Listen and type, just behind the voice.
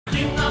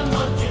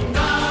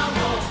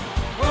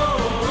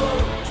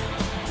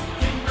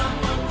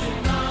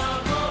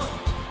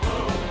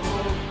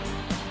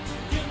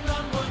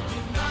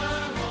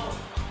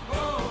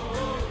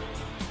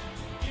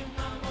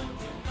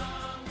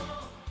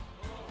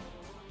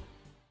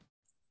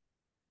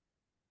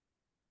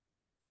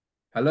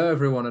Hello,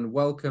 everyone, and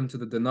welcome to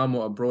the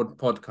Dynamo Abroad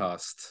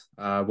podcast,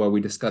 where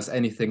we discuss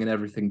anything and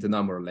everything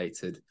Dynamo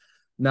related.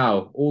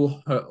 Now,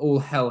 all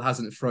hell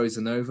hasn't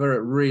frozen over.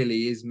 It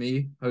really is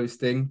me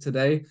hosting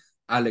today.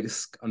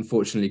 Alex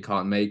unfortunately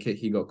can't make it.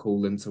 He got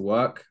called into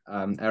work.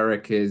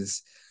 Eric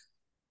is,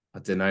 I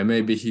don't know,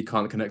 maybe he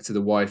can't connect to the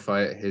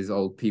Wi-Fi at his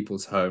old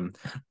people's home.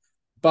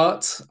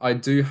 But I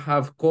do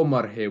have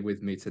Komar here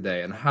with me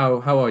today. And how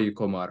are you,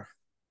 Komar?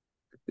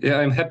 Yeah,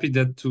 I'm happy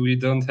that we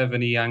don't have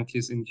any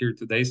Yankees in here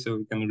today, so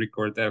we can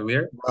record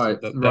earlier. So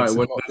Right, that right. that's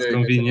We're not that's doing it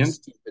in a convenient.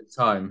 stupid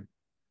time.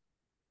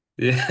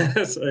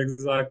 Yes,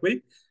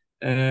 exactly.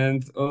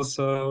 And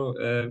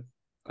also,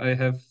 I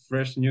have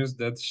fresh news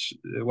that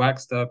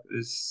Wagstaff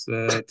is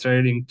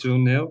trailing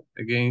 2-0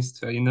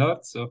 against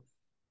Feyenoord. So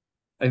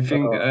I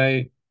think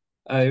Oh,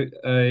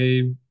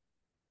 I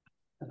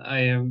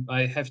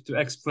I have to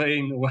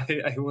explain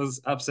why I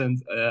was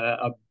absent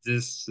at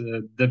this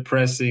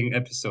depressing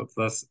episode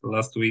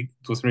last week.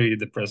 It was really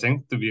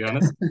depressing, to be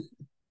honest.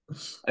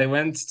 I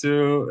went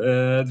to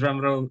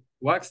drumroll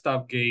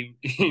Wagstaff game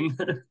in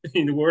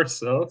in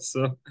Warsaw,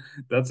 so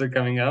that's a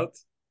coming out.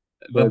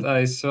 But good.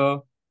 I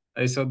saw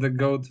the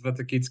goat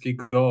Watakicki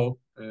goal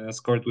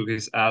scored with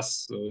his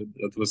ass, so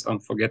that was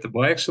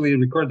unforgettable. I actually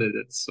recorded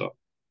it, so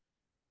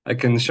I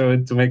can show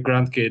it to my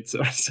grandkids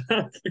or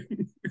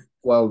something.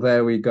 Well,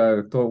 there we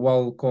go.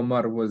 While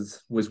Komar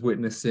was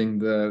witnessing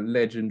the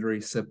legendary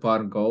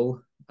Separ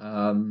goal,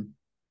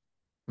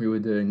 we were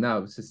doing now.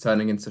 It's just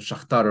turning into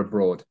Shakhtar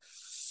abroad.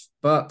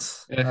 But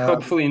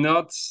Hopefully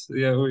not.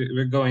 Yeah,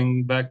 we're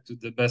going back to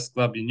the best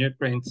club in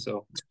Ukraine,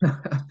 so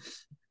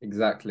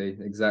exactly,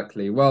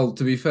 exactly. Well,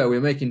 to be fair,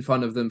 we're making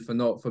fun of them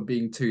for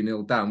being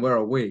 2-0 down. Where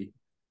are we?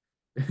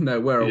 No,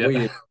 where are yeah, we?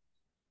 Where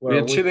we are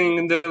are we? chilling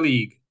in the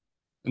league,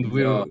 and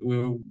Oh,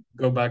 we'll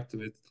go back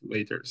to it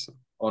later. So.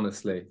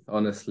 honestly,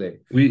 honestly.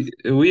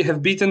 We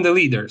have beaten the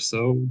leader, so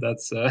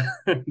that's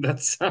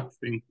that's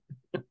something.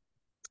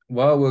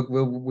 Well,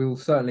 we'll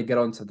certainly get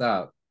onto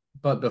that.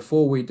 But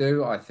before we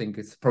do, I think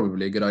it's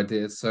probably a good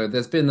idea. So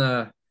there's been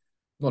a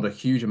not a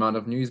huge amount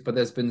of news, but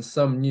there's been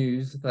some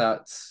news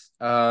that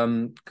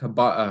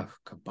Kabaev,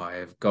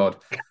 God,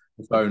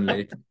 if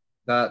only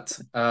that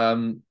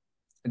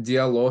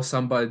Diallo,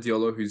 Samba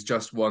Diallo, who's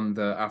just won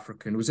the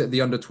African, was it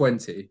the under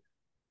 20?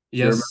 Do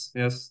you remember Yes,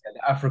 yes.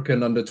 the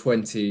African under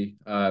 20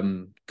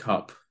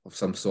 cup of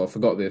some sort? I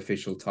forgot the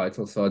official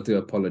title, so I do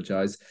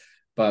apologize.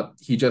 But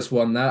he just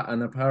won that,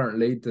 and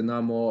apparently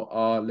Dinamo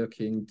are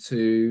looking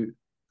to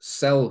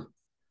sell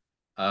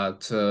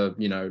to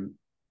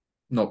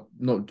not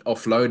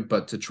offload,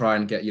 but to try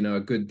and get a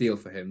good deal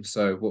for him.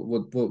 So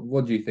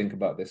what do you think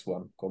about this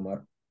one,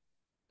 Komar?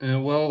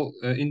 Well,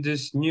 in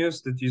this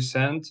news that you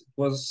sent, it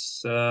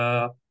was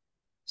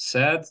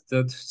said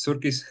that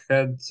Surkis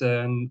had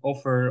an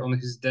offer on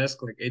his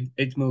desk like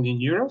 8 million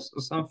euros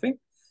or something,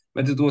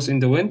 but it was in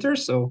the winter.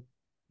 So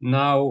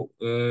now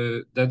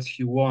that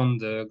he won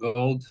the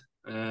gold,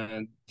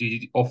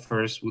 the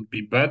offers would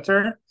be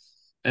better.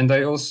 And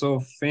I also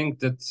think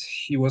that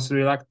he was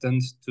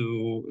reluctant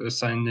to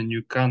sign a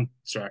new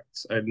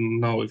contract. I don't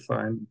know if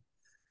I'm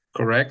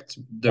correct.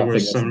 There I were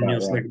think that's some about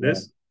news right. like Yeah,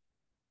 this.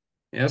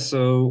 Yeah,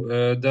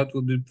 so that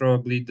would be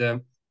probably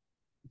the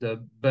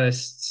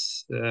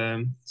best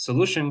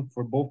solution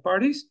for both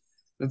parties.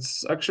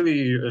 It's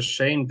actually a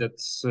shame that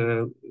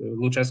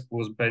Lucescu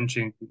was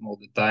benching him all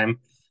the time,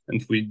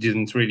 and we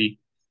didn't really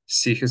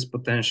see his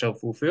potential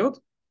fulfilled.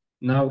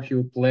 Now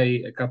he'll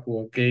play a couple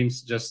of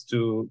games just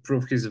to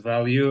prove his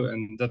value,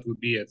 and that would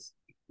be it.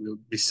 We'll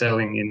be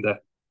selling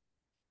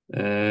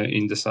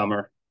in the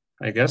summer,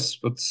 I guess.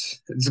 But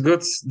it's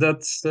good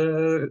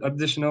that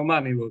additional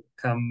money will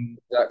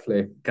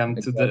exactly, come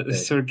to the exactly,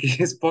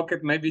 Sergei's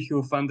pocket. Maybe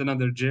he'll fund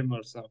another gym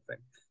or something.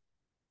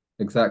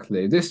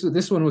 exactly.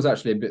 This one was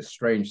actually a bit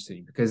strange to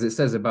me because it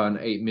says about an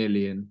 8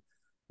 million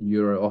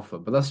euro offer,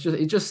 but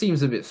it just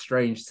seems a bit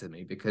strange to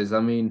me because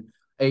I mean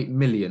 8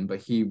 million,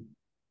 but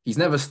he's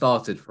never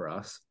started for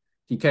us.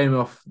 He came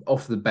off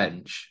the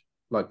bench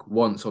like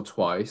once or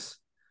twice.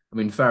 I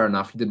mean, fair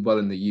enough. He did well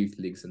in the youth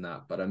leagues and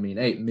that, but I mean,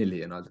 8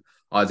 million.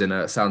 I don't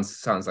know. It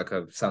sounds like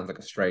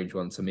a strange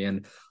one to me.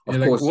 And Yeah,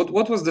 of like course,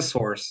 what was the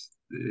source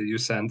you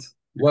sent?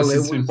 well, Because it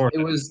it's was it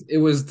important. was it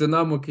was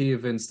Dynamo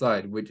Kiev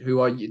inside, which who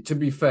are to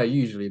be fair,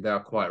 usually they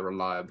are quite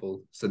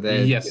reliable. So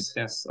they're Yes,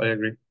 yes, I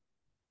agree.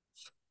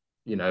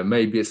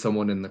 maybe it's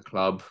someone in the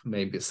club,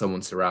 maybe it's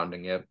someone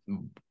surrounding it.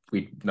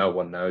 No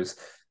one knows.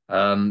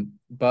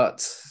 But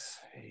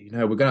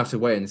we're gonna have to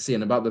wait and see.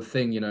 And about the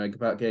thing,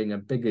 about getting a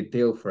bigger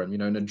deal for him,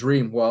 in a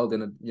dream world,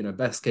 in a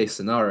best case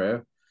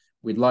scenario,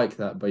 we'd like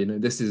that.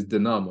 But this is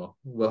Dynamo.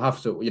 We'll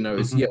have to,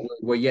 it's Mhm. yet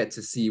we're yet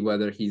to see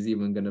whether he's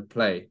even gonna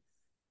play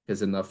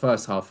because in the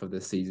first half of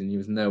the season he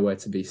was nowhere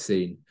to be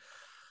seen.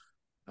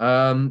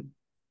 Um,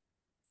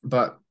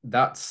 but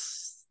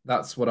that's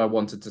what I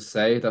wanted to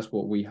say. That's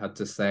what we had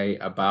to say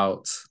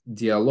about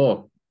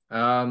Diallo.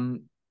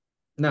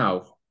 Now,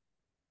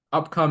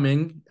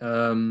 upcoming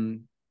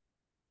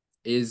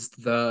is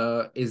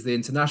the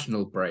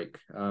international break.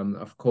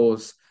 Of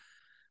course,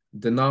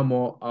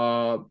 Dinamo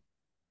are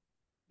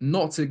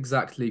not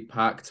exactly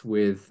packed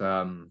with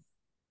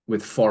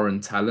foreign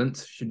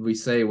talent, should we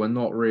say. We're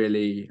not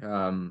really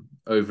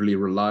overly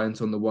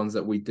reliant on the ones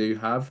that we do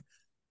have.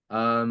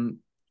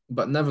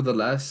 But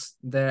nevertheless,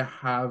 there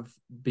have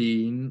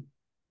been,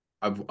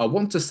 I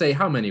want to say,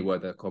 how many were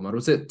there, Komar?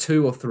 Was it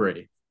 2 or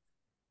 3?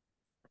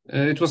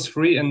 It was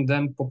 3, and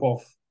then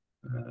Popov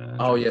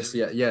Oh, joined. yes,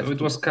 yeah, yes. So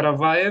it was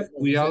Karavayev,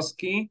 Was it?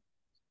 Kuyalski,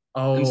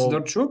 and Oh,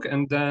 Sidorchuk,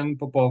 and then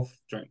Popov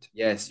joined.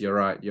 yes, you're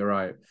right. You're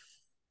right.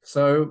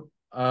 So,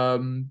 I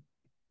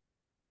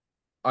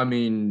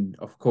mean,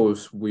 of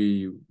course,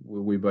 we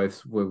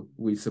both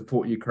we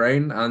support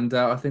Ukraine, and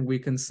I think we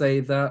can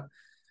say that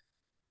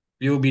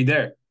You'll be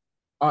there.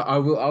 I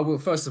will.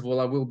 First of all,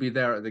 I will be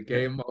there at the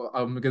game.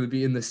 I'm going to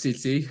be in the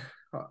city.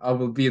 I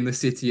will be in the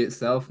city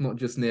itself, not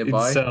just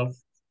nearby. Itself.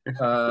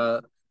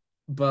 Uh,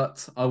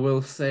 but I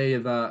will say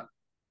that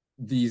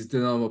these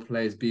Dynamo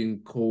players being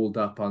called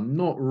up are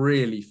not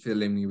really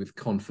filling me with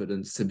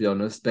confidence, to be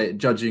honest.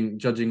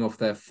 Judging off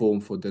their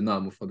form for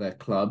Dynamo, for their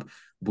club,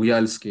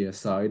 Buyalski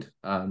aside,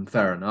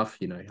 fair enough.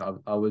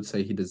 I would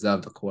say he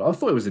deserved a call. I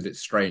thought it was a bit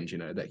strange,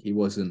 that he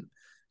wasn't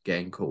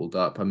getting called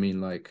up. I mean,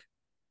 like,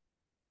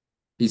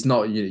 he's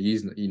not,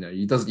 he's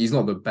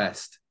not the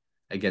best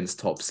against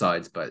top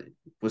sides, but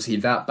was he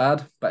that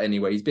bad? But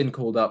anyway, he's been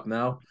called up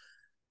now.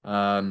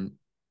 And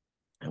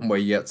we're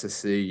yet to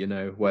see,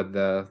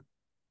 whether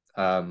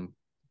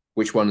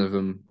which one of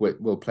them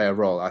will play a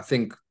role. I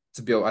think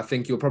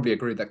you'll probably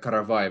agree that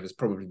Karavayev is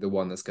probably the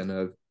one that's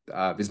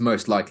is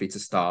most likely to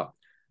start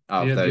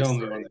out of The those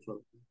only three. one.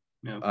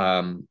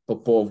 Yeah.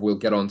 Popov will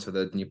get onto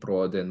the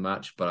Dnipro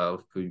match,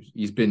 but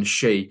he's been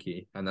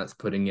shaky, and that's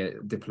putting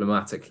it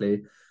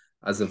diplomatically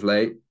as of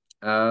late.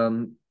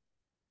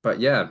 But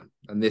yeah,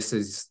 and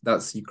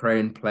that's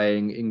Ukraine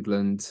playing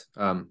England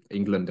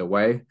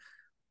away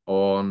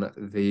on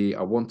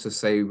I want to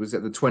say, was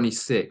it the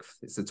 26th?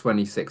 It's the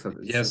 26th.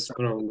 Yes,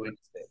 probably.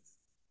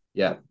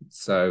 Yeah,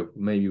 so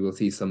maybe we'll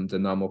see some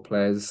Dynamo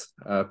players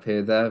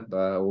appear there,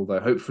 but although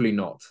hopefully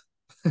not.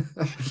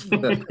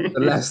 the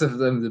less of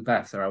them, the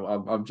better.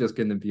 I'm just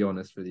going to be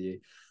honest with you.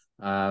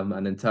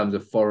 And in terms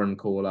of foreign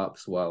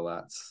call-ups, well,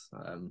 that's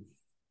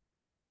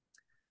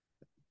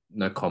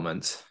no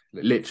comments.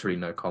 Literally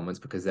no comments,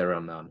 because they're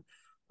unknown.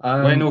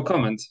 Why no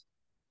comment?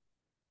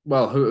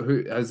 Well,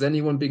 who has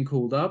anyone been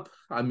called up?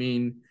 I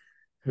mean,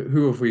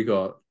 who have we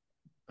got?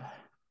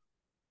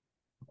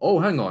 Oh,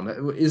 hang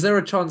on. Is there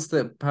a chance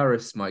that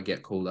Paris might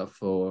get called up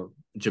for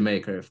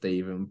Jamaica if they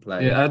even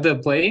play? Yeah, are they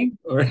playing?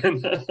 Or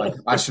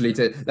Actually,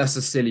 that's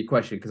a silly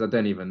question, because I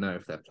don't even know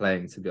if they're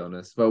playing, to be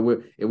honest. But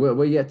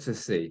we're yet to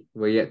see.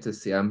 We're yet to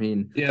see. I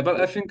mean, yeah,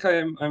 but I think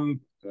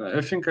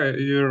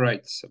you're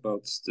right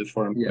about the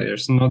foreign yeah,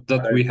 players. Not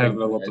that we have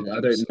a lot of I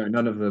them. don't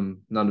know.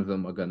 None of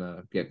them are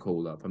gonna get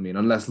called up. I mean,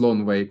 unless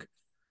Lonweg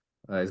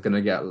is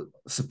gonna get a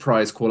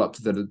surprise call up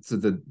to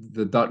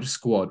the Dutch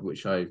squad,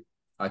 which I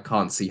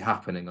can't see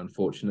happening,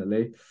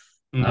 unfortunately.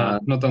 No,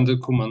 not under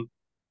Koeman,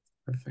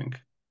 I think.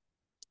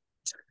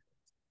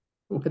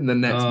 When the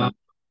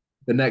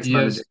next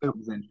manager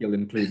comes in, he'll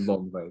include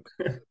Lonweg.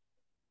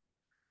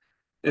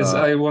 Yes,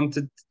 I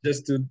wanted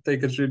just to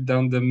take a trip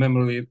down the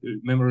memory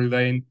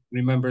lane.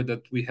 Remember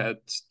that we had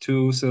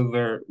 2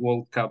 silver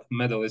World Cup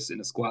medalists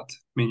in a squad,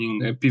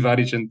 meaning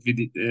Pivaric and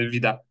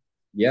Vida.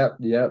 Yep.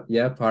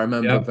 I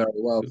remember very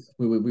well.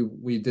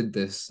 We did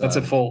this. That's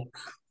a fall.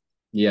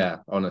 Yeah,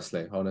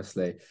 honestly,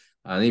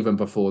 and even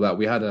before that,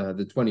 we had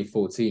the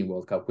 2014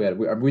 World Cup.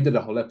 We did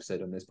a whole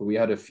episode on this, but we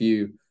had a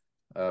few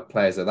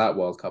players at that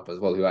World Cup as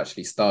well who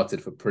actually started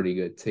for pretty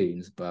good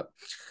teams. But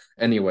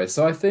anyway,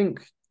 so I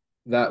think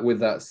that with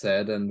that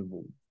said, and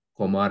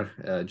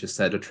Komar just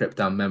said a trip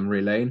down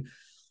memory lane.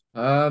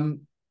 So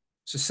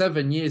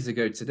 7 years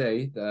ago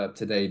today,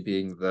 today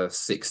being the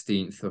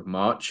 16th of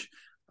March,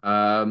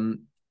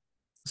 7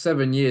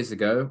 years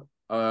ago,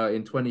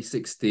 in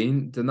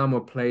 2016,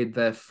 Dynamo played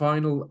their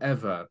final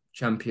ever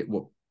champion.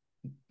 Well,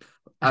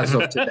 as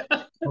of today,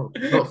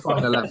 not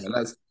final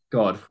ever.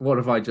 God, what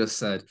have I just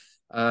said?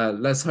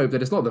 Let's hope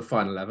that it's not the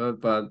final ever,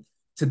 but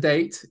to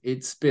date,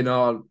 it's been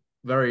our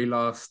very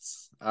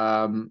last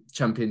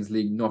Champions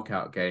League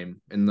knockout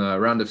game in the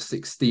round of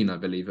 16, I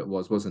believe it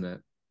was, wasn't it?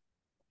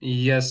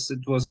 Yes,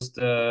 it was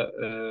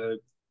the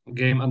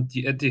game at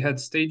the Etihad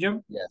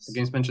Stadium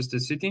against Manchester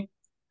City.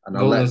 And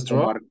I'll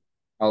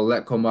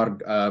let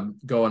Komar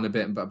go on a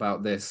bit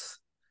about this.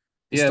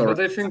 Yeah, but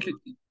I think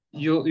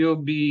you'll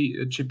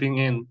be chipping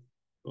in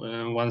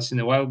once in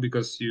a while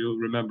because you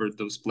remember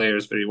those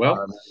players very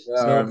well.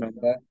 I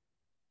remember.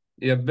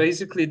 Yeah,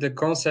 basically the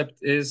concept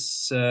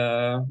is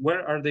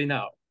where are they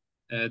now?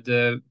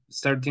 The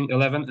starting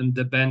 11 and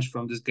the bench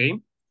from this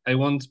game. I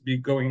won't be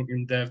going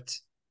in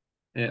depth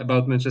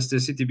about Manchester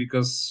City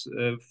because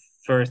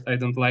first, I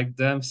don't like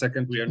them.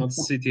 Second, we are not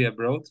City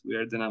abroad. We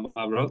are Dynamo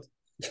abroad.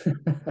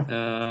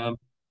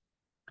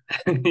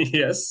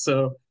 Yes,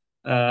 so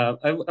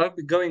I'll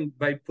be going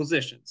by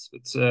positions.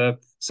 But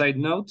side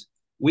note,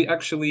 we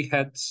actually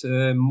had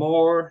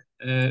more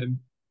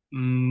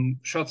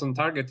shots on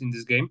target in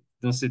this game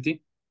than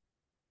City.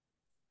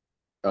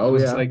 Oh, it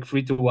was like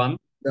 3-1.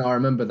 No, I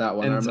remember that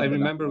one. I And I remember that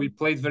remember we one.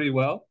 played very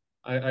well.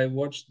 I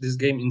watched this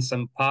game in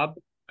some pub,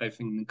 I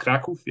think in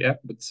Krakow, yeah,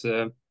 but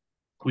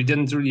we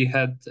didn't really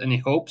had any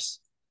hopes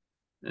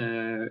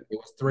It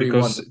was 3-1.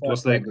 because The it was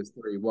first like leg was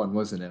 3-1,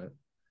 wasn't it?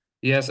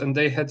 yes, and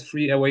they had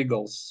three away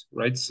goals,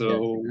 right? Yes,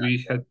 So we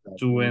exactly. had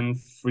to win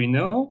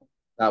 3-0.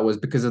 That was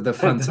because of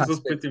That was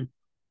pretty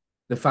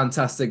the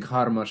fantastic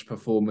Harmash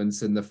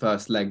performance in the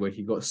first leg where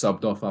he got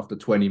subbed off after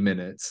 20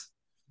 minutes.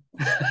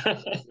 yes,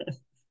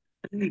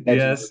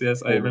 Legendary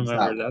yes, I performance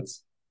remember that that.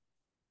 was.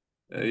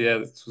 Yeah,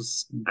 it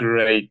was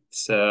great.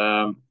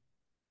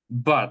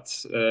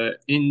 But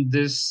in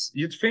this,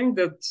 you'd think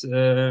that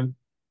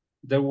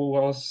there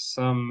was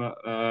some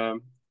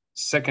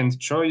second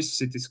choice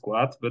City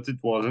squad, but it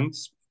wasn't.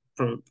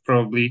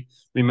 Probably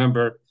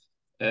remember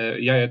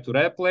Yaya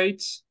Touré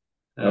played,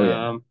 Oh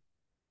yeah.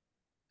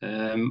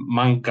 um,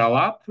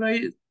 Mangala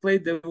played.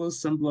 There was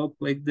some bloke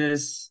like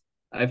this.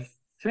 I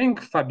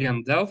think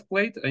Fabian Delph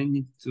played. I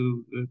need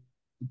to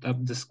put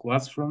up the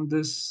squads from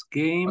this I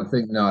game.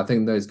 think no, I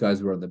think those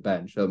guys were on the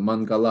bench.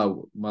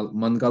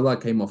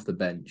 Mangala came off the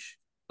bench.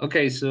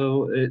 Okay,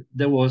 so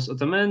there was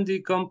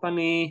Otamendi,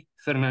 Company,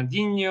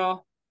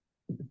 Fernandinho,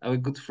 our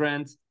good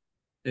friend,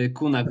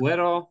 Kun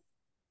Agüero,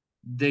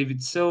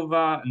 David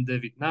Silva, and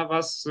David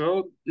Navas.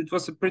 So it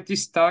was a pretty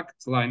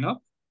stacked lineup.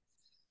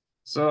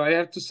 So I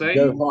have to say,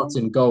 Joe Hart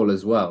in goal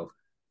as well.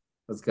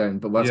 That's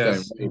going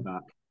yes. way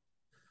back.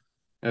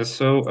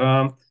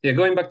 Yeah,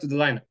 going back to the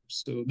lineup.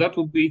 So that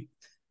will be.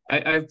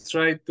 I've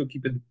tried to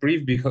keep it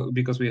brief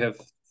because we have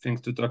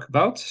things to talk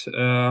about.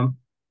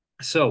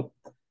 So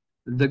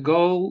the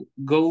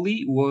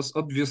goalie was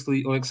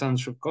obviously Alexander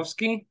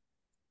Shrubkowski.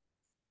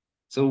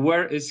 So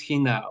where is he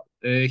now?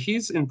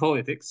 He's in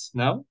politics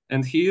now,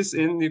 and he is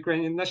in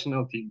Ukrainian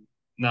national team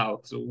now.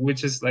 So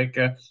which is like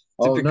a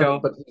Oh no, typical.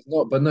 but he's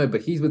not. But no,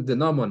 but he's with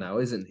Dynamo now,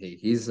 isn't he?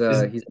 Is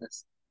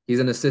He's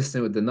an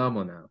assistant with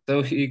Dynamo now.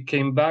 so he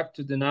came back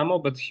to Dynamo,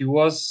 but he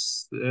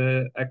was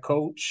a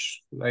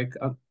coach like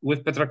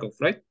with Petrakov,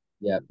 right?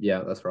 Yeah, yeah,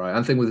 that's right.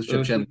 And thing with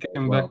So he Shevchenko as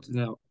came back well. to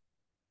Dynamo.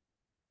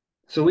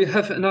 So we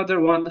have another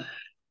one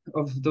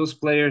of those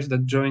players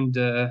that joined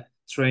the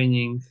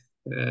training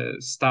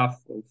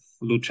staff of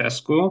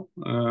Lucescu.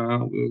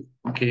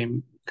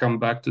 We'll come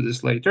back to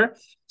this later.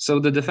 So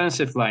the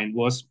defensive line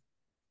was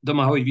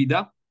Domagoj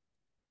Vida,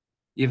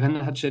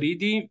 Yevhen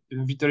Hacheridi,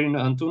 Vitorino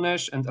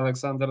Antunes, and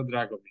Alexander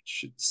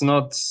Dragovic. It's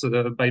not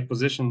by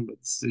position, but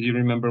you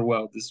remember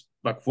well this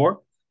back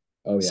four.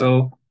 Oh yeah.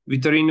 So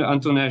Vitorino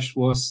Antunes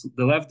was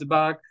the left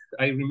back.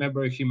 I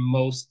remember him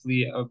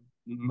mostly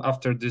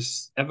after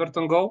this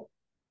Everton goal,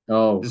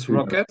 Oh, this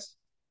rocket.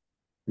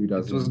 who It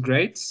was doesn't?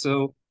 great.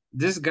 So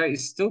this guy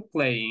is still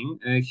playing.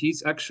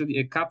 He's actually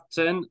a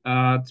captain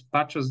at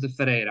Paços de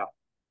Ferreira.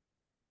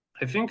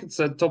 I think it's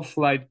a top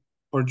flight It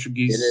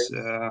Portuguese. is.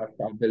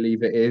 I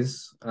believe it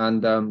is.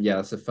 And yeah,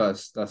 that's the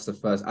first. That's the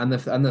first. And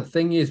the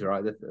thing is,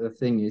 right? The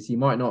thing is, you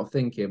might not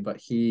think it, but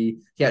he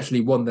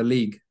actually won the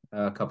league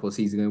a couple of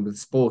seasons ago with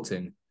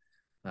Sporting.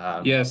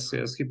 Um, Yes,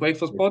 yes. He played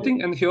for which is,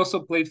 Sporting and he also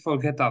played for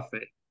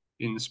Getafe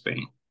in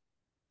Spain.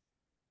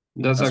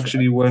 That's that's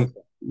actually right.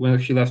 when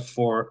he left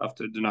for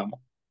after Dynamo.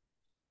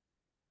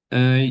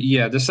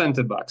 Yeah, the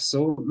center backs.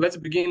 So let's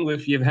begin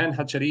with Yevhen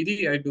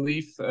Hacharidi. I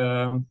believe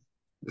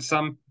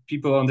some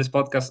people on this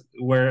podcast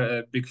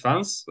were big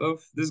fans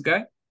of this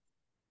guy.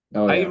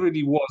 Oh I yeah.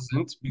 really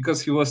wasn't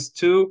because he was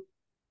too.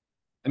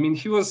 I mean,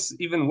 he was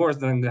even worse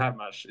than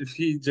Harmash. If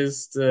he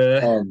just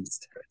Um,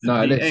 started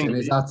no, being listen,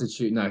 his angry,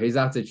 attitude. No, his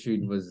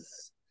attitude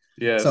was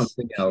yes,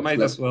 something he else. might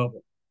Let's. as well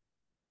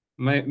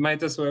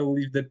might as well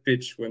leave the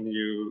pitch when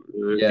you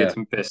Yeah. get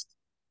him pissed.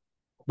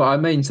 But I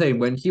maintain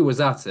when he was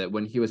at it,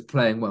 when he was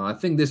playing well, I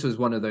think this was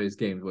one of those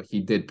games where he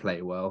did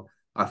play well.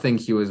 I think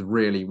he was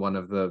really one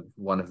of the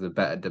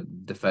better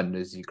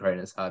defenders Ukraine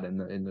has had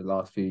in the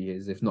last few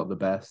years, if not the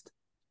best.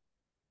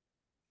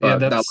 Yeah, But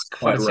that that's was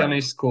quite rare.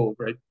 Kvartiane's school,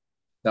 right?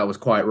 That was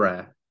quite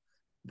rare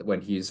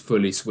when he's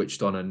fully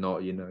switched on and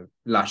not,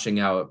 lashing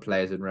out at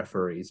players and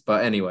referees.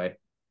 But anyway,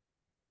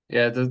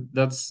 Yeah,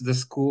 that's the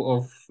school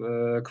of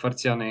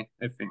Kvartiane,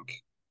 I think.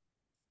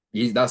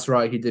 that's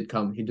right. He did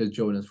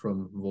join us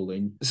from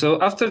Volyn.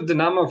 So after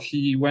Dynamo,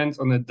 he went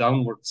on a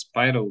downward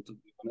spiral, to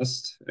be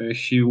honest.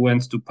 He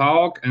went to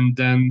PAOK and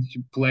then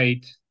he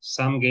played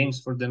some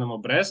games for Dynamo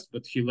Brest,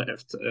 but he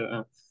left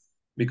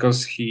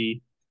because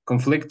he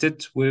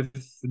conflicted with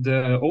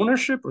the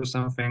ownership or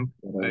something.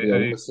 Yeah,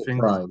 I what a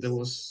think there surprise.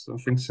 was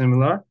something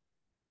similar.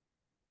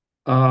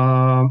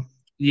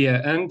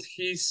 Yeah, and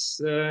his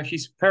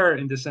pair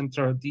in the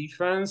central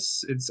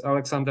defense, it's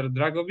Alexander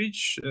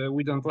Dragovic.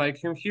 We don't like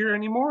him here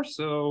anymore,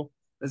 so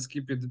let's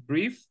keep it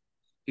brief.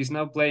 He's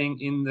now playing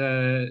in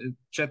the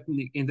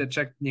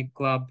Chetnik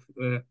club,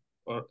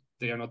 or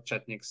they are not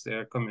Chetniks, they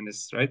are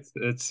communists, right?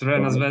 It's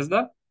Crvena Right.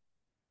 Zvezda.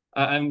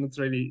 I'm not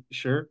really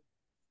sure.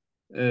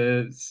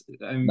 I'm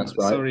That's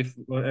right. sorry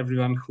for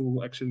everyone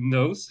who actually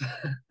knows,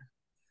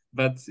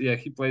 but yeah,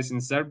 he plays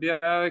in Serbia.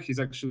 He's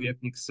actually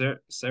ethnic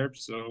Serb,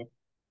 so.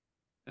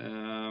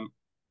 Um,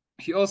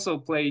 he also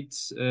played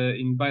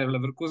in Bayer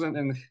Leverkusen,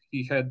 and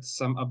he had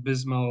some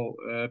abysmal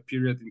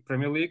period in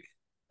Premier League,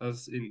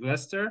 as in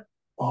Leicester.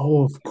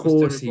 Oh, of He was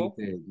course he terrible.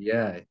 did.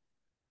 Yeah,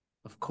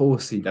 of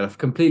course he did. I've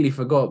completely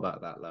forgot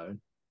about that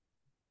loan.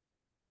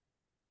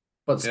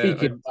 But Yeah,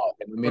 speaking about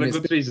him, I for mean, a it's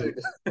good been so reason.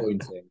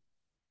 disappointing.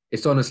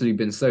 It's honestly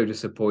been so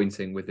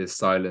disappointing with his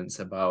silence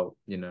about,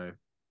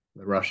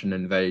 the Russian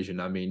invasion.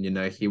 I mean,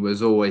 he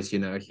was always,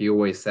 he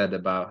always said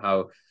about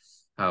how,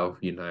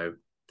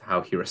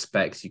 how he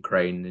respects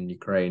Ukraine and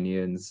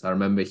Ukrainians. I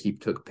remember he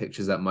took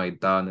pictures at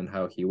Maidan and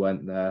how he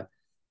went there.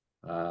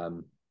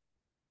 Um,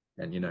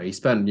 and he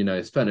spent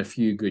a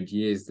few good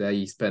years there.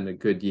 He spent a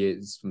good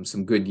years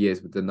some good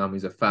years with the Num.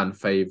 He's a fan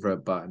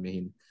favorite, but I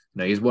mean,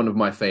 he's one of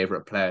my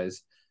favorite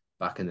players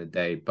back in the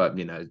day. But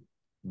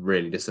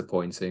really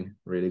disappointing,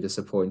 really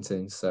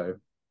disappointing. So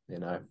you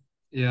know,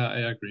 Yeah,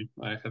 I agree.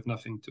 I have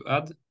nothing to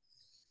add.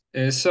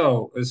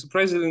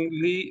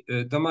 Surprisingly,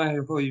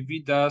 Doma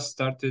Vida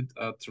started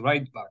at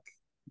right back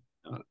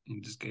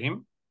in this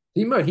game.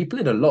 he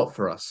played a lot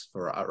for us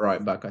for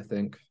right back. I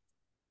think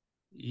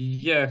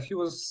Yeah, he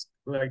was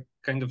like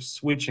kind of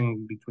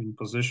switching between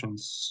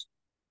positions.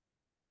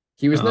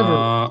 he was never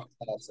really Uh,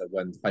 a starter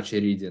when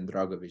Pachiridi and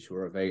Dragovic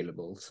were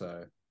available,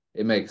 so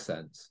it makes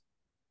sense.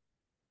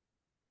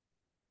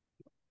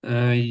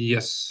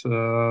 yes,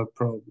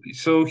 probably.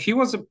 So he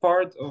was a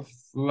part of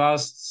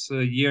last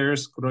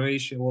year's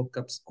Croatia World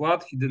Cup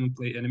squad. He didn't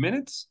play any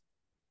minutes,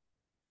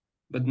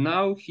 but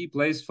now he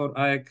plays for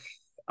AEK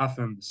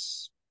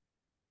Athens.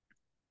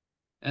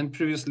 And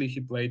previously he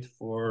played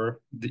for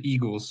the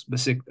Eagles,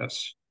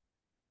 Besiktas.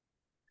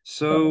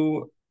 So,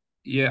 So,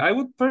 yeah, I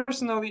would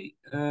personally,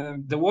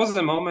 there was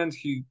a moment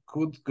he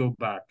could go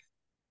back.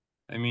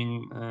 I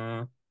mean,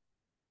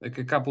 like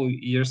a couple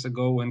years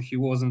ago when he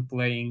wasn't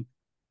playing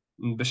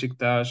in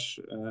Besiktas,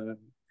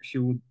 he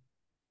would,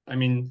 I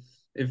mean,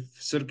 if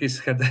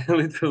Surkis had a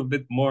little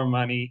bit more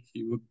money,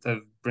 he would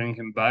have bring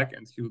him back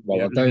and he would be well,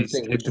 a I don't really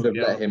think we should stable have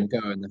let yellow. him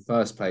go in the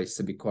first place.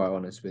 To be quite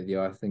honest with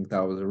you, I think that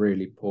was a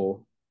really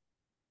poor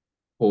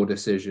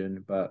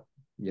decision, but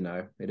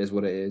it is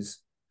what it is.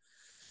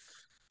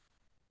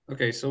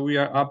 Okay, so we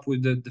are up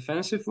with the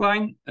defensive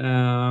line.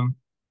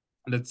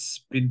 Let's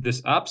speed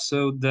this up.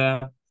 So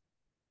the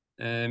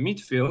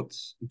midfield,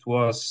 it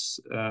was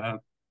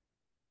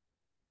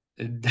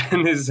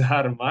Dennis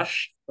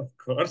Harmash, of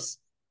course.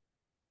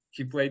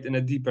 He played in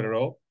a deeper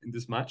role in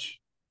this match.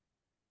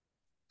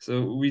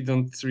 So we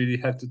don't really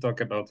have to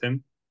talk about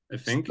him, I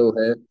think. Still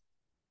here.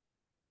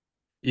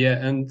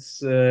 Yeah, and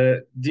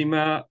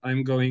Dima,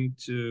 I'm going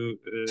to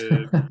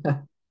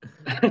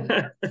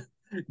I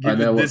give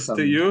know it what's this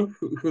to coming. you.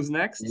 Who's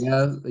next?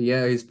 Yeah,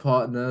 yeah, his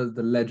partner,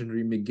 the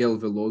legendary Miguel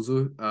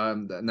Veloso.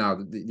 Now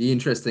the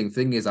interesting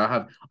thing is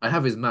I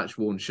have his match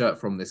worn shirt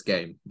from this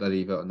game,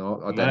 believe it or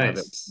not. I don't have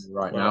it Nice.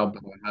 right now, Wow,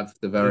 but I have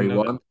the didn't very know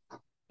that.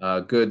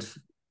 one. Good,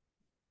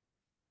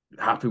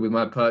 happy with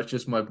my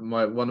purchase, my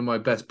one of my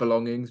best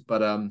belongings,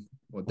 but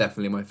well,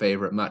 definitely my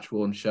favorite match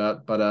worn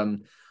shirt. But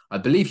I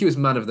believe he was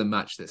man of the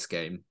match this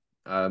game.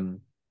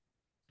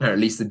 Or at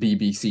least the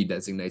BBC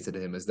designated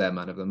him as their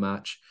man of the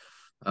match.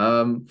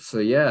 So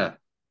yeah,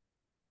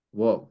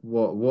 what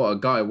a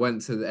guy.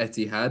 Went to the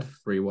Etihad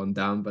 3-1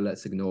 down, but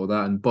let's ignore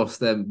that and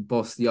bossed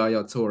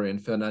Yaya Toure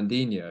and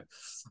Fernandinho.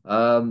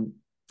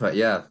 But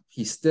yeah,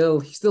 he's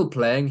still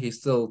playing. He's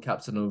still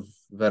captain of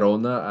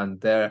Verona,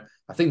 and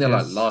I think they're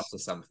like last Yes. or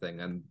something,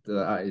 and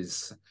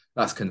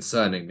that's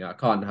concerning me. I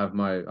can't have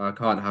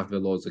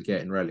Velosa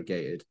getting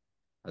relegated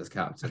as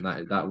captain.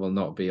 That will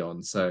not be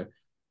on. So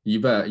you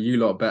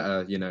lot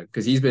better,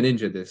 because he's been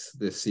injured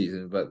this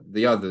season, but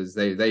the others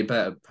they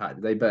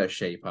better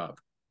shape up.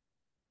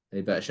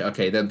 They better show.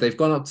 Okay, they've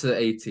gone up to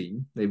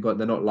 18. They're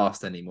not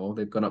last anymore.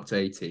 They've gone up to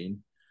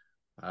 18.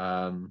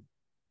 Um,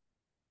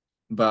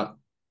 but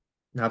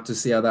we have to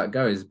see how that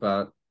goes.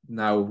 But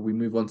now we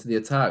move on to the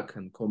attack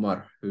and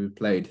Komar, who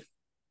played.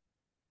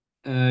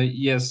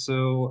 Yes,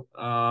 so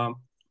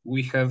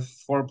we have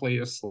four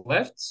players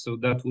left. So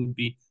that would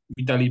be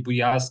Vitaly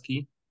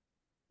Bujalski.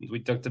 We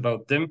talked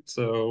about them.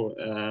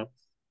 So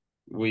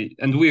we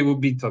will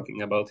be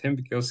talking about him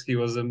because he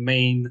was a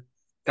main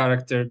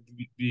character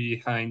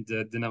behind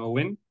the Dynamo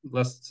win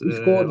He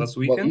scored. last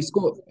Well, he weekend.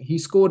 scored. He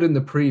scored in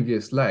the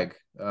previous leg.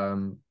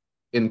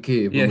 In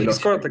Kiev when Yeah, we he lost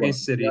scored 3-1.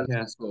 against He City. actually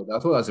Yeah, scored. I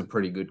thought that was a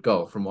pretty good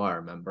goal from what I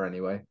remember,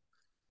 anyway.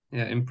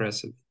 yeah,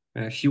 impressive.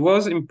 He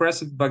was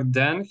impressive back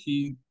then.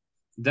 He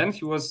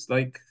was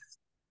like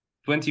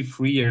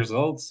 23 years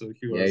old, so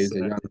he Yeah, was he's a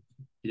young.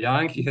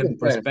 young. He He's had been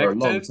playing for a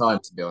long perspective. time,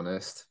 to be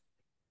honest.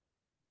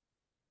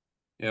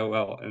 Yeah,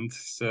 well, and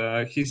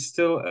he's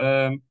still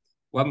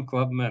one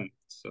club man.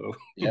 So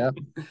Yeah.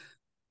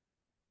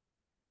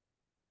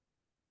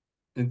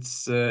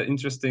 it's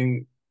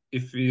interesting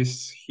if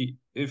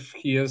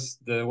he is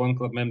the one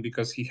club man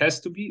because he has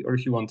to be or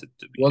he wanted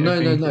to be. Well, I no,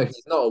 no, think no. it's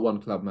He's not a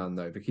one club man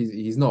though, because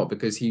he's not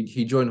because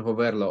he joined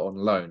Hoverla on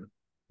loan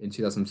in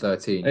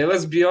 2013.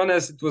 let's be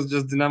honest, it was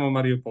just Dynamo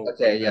Mariupol back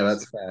Okay, yeah, then. So.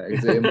 that's fair.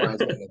 It might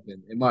as well have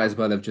been. It might as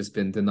well have just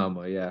been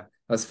Dynamo. Yeah,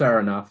 that's fair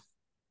enough.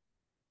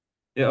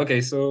 Yeah,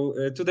 okay, so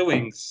to the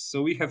wings.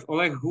 So we have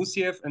Oleg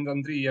Gusiev and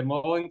Andriy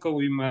Yarmolenko.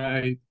 We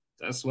might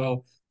as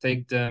well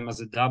take them as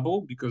a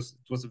double because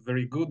it was a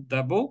very good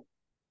double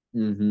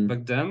Mm-hmm.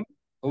 back then.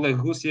 Oleg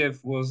Gusiev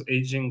was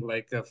aging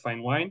like a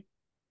fine wine.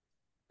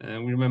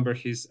 We remember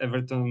his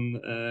Everton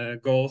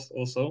goals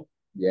also. Or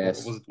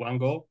was Yes. it one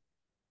goal?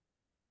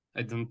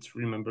 I don't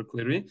remember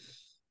clearly.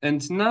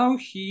 And now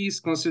he's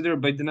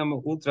considered by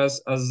Dynamo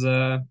Ultras as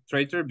a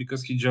traitor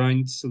because he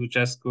joined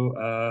Lucescu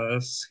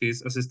as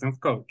his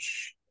assistant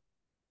coach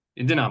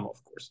in Dynamo,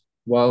 of course.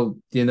 Well,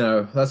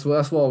 that's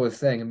what I was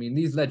saying. I mean,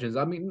 these legends.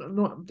 I mean,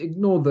 not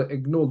ignore the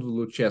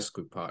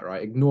Lucescu part,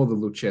 right? Ignore the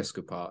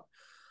Lucescu part.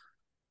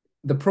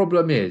 The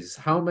problem is,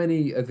 how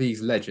many of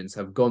these legends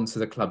have gone to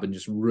the club and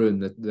just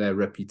ruined their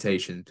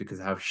reputations because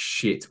of how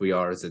shit we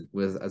are as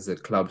a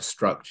club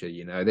structure?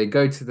 They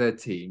go to their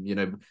team.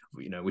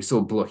 We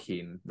saw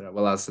Blochin.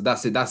 Well,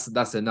 that's it.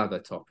 That's another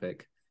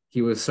topic.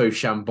 He was so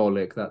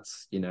shambolic.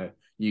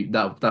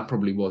 That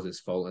probably was his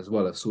fault as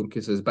well as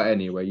Surkis's. But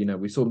anyway,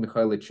 we saw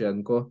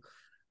Mikhailichenko.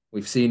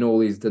 We've seen all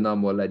these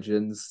Dynamo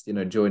legends,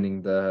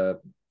 joining the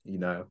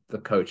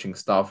coaching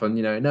staff, and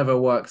it never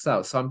works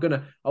out. So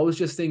I was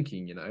just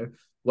thinking,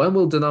 when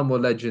will Dynamo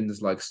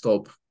legends like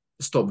stop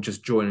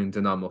just joining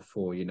Dynamo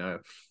for,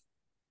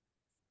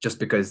 just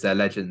because they're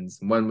legends?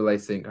 When will they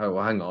think, oh,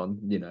 well, hang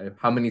on,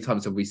 how many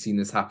times have we seen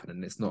this happen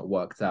and it's not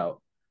worked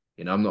out?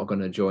 I'm not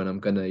going to join. I'm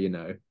going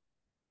to,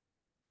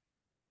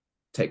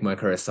 take my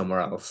career somewhere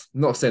else.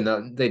 I'm not saying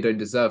that they don't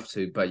deserve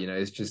to, but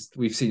it's just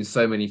we've seen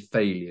so many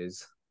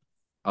failures.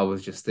 I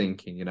was just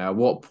thinking, at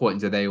what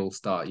point do they all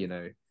start,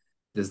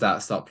 does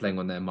that start playing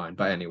on their mind?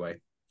 But anyway.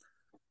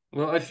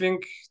 Well, I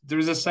think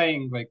there's a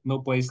saying like no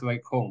place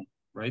like home,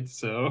 right?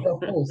 So Yeah, of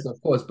course,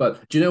 of course.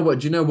 But do you know what?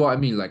 Do you know what I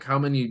mean? Like how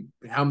many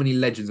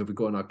legends have we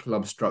got in our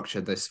club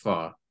structure this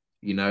far?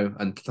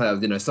 And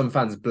some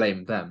fans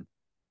blame them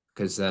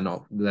because they're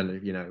not.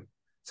 Then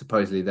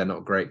supposedly they're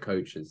not great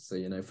coaches.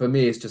 So for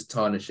me, it's just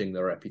tarnishing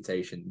their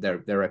reputation, their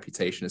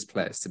reputation as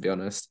players. To be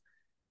honest,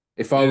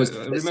 if I yeah, was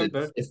I listen,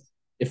 remember.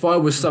 if I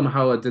was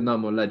somehow a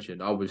Dynamo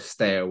legend, I would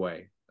stay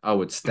away. I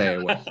would stay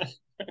away.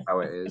 How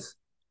it is.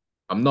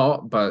 I'm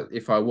not, but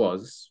if I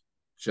was,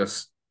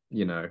 just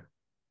you know,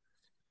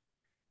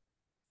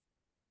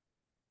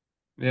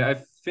 Yeah, I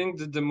think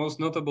that the most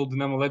notable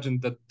Dynamo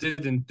legend that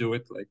didn't do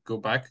it, like go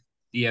back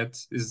yet,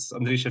 is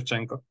Andriy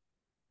Shevchenko.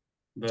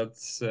 But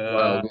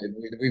well,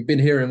 we've been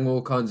hearing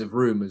all kinds of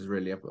rumors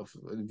really of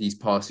these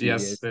past few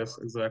years. yes, yes,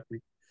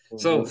 exactly. We'll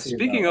So see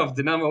speaking about of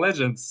Dynamo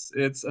legends,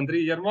 it's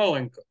Andriy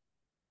Yarmolenko.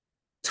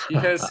 He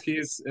has that.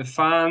 his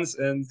fans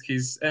and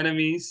his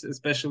enemies,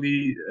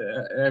 especially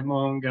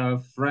among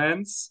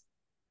friends.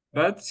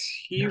 But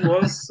he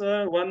was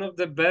one of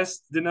the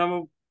best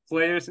Dynamo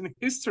players in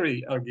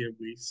history,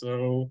 arguably.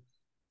 So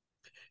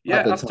At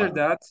yeah, the after time.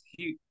 that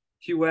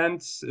he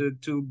went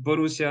to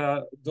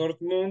Borussia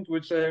Dortmund,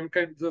 which I am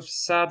kind of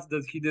sad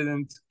that he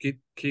didn't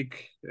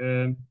kick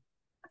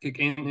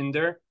in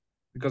there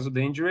because of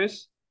the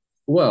injuries.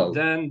 Well,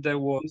 Then there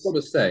I've got was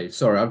to say,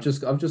 sorry, I've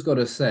just got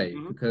to say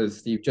Mhm.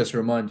 because you've just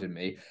reminded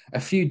me. A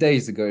few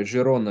days ago,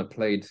 Girona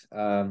played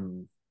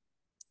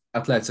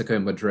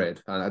Atletico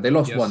Madrid. They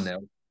lost one Yes,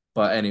 0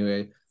 But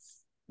anyway,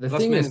 the last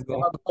thing is,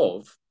 minute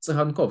goal.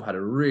 Tsahankov had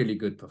a really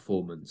good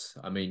performance.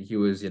 I mean, he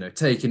was,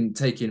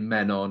 taking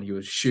men on. He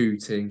was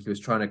shooting. He was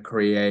trying to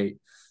create.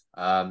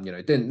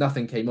 Didn't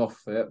nothing came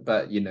off it,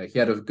 but he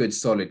had a good,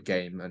 solid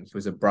game, and he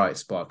was a bright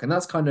spark. And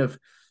that's kind of,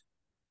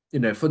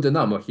 for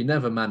Dinamo, he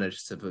never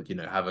managed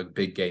to, have a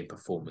big game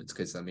performance.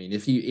 Because I mean,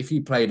 if he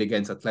played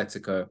against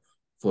Atletico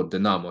for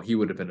Dinamo, he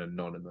would have been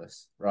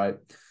anonymous, right?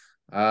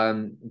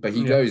 But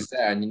he Yeah, goes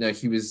there, and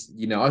he was,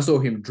 I saw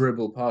him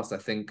dribble past. I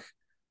think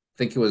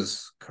it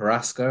was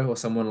Carrasco or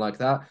someone like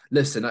that.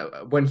 Listen,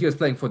 when he was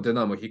playing for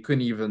Dinamo, he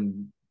couldn't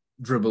even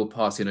dribble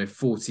past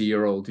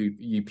 40-year-old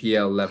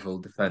UPL level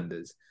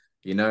defenders.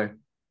 You know,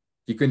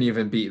 he couldn't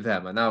even beat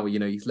them, and now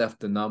he's left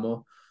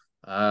Dinamo.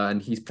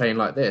 And he's playing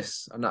like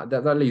this, and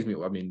that leaves me.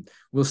 I mean,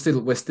 we'll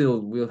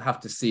have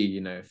to see,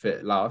 if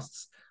it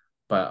lasts.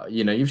 But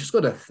you've just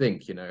got to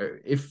think,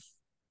 if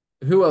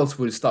who else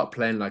would start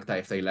playing like that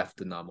if they left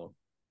Dinamo?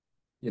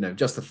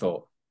 Just a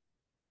thought.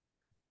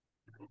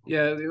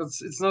 yeah.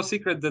 It's no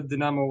secret that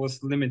Dynamo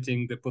was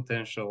limiting the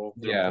potential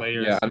of their Yeah, yeah.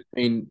 players. I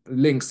mean,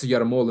 links to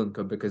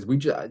Yarmolenko because we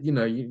just, at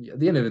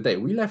the end of the day,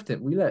 we left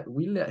him. We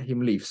let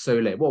him leave so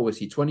late. What was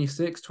he?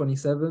 26,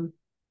 27?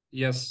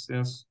 Yes,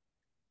 yes,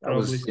 That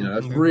probably was, that's something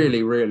like that.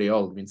 really, really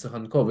old. I mean,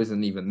 Sahankov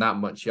isn't even that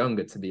much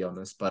younger, to be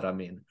honest. But I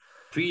mean,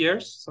 3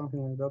 years, something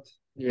like that.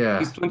 He's yeah,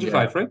 yeah.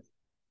 25, right?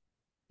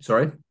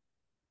 Sorry.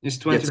 He's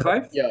Yeah,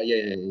 25.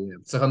 yeah.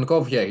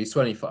 Sahankov, yeah, he's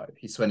 25.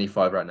 He's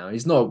 25 right now.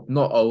 He's not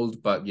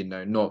old, but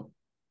not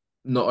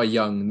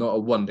a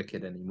wonder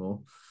kid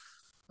anymore.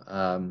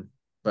 Um,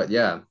 but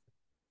yeah,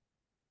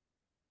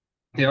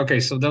 Yeah. Okay.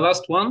 So the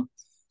last one,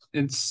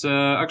 it's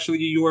actually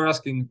you were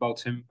asking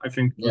about him. I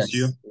think it was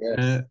you, yes,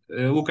 yes.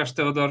 Lukasz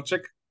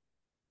Teodorczyk.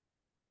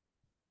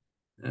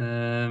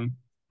 Um,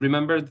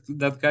 remember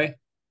that guy?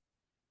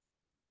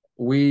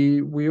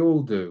 We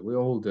all do. We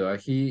all do.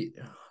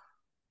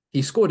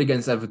 He scored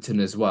against Everton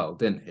as well,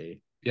 didn't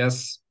he?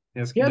 Yes,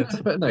 yes, he Yeah, did.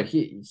 no, but no,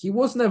 he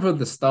was never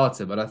the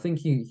starter, but I think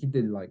he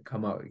did like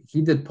come out.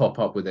 He did pop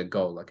up with a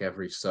goal like He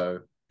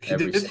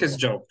every did so his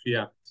job.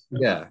 Yeah.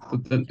 yeah.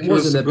 He He wasn't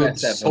was a the good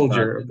best ever, but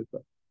soldier of the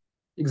club.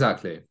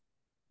 exactly.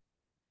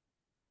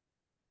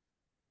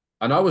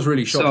 And I was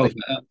really shocked So that he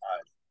retired.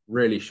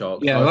 Really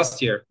shocked. yeah,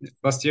 last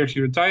year he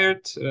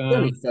retired. He's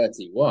only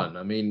 31.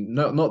 I mean,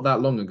 not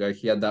that long ago,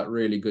 he had that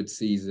really good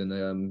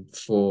season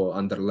for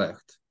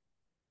Anderlecht.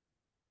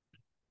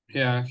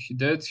 Yeah, he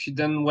did. He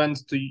then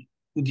went to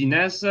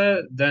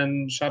Udinese,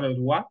 then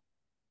Charleroi,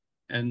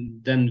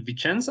 and then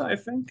Vicenza, I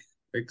think,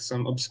 like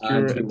some And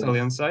obscure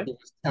Italian side. he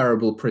was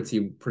terrible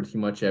pretty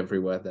much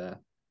everywhere there.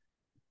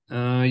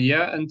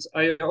 Yeah, and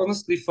I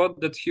honestly thought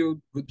that he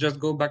would just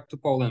go back to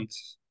Poland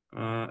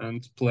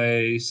and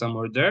play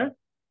somewhere there.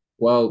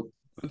 Well,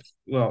 But,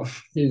 well,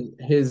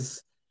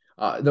 his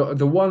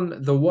the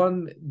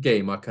one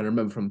game I can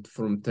remember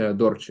from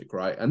Teodorczyk,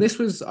 right? And this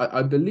was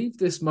I believe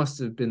this must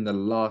have been the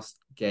last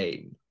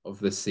game of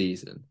the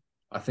season.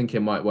 I think it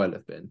might well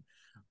have been.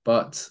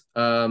 But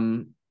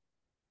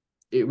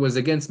it was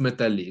against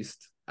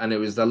Metalist, and it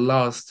was the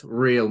last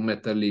real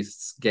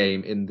Metalists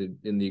game in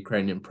the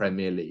Ukrainian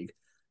Premier League,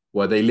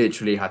 where they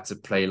literally had to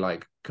play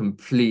like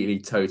completely,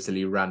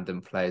 totally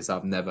random players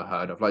I've never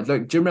heard of. Like,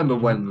 do you remember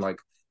when like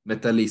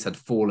Metalist had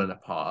fallen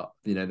apart?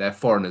 You know, their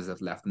foreigners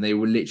had left, and they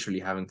were literally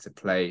having to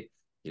play,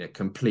 you know,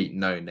 complete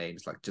no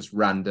names, like just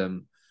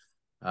random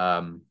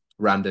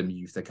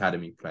youth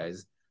academy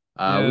players.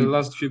 yeah, We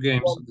last few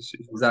games won of the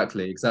season.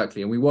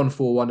 exactly, and we won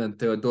 4-1, and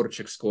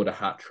Teodorczyk scored a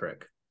hat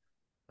trick.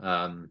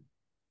 Um,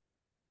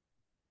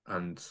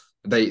 and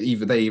they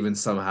even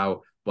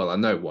somehow, well, I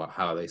know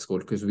how they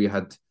scored because we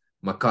had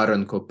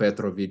Makarenko,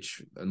 Petrovic,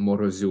 and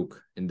Moroziuk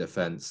in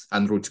defense,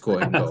 and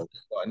Rutsko in goal.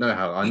 So I know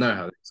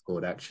how they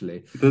scored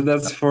actually.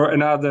 That's for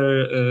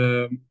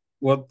another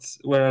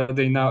where are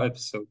they now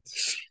episode.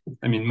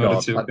 I mean,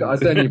 God, Marzio I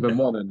and don't even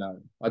want to know.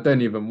 I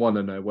don't even want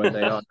to know where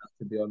they are now,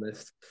 to be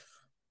honest.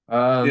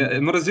 yeah,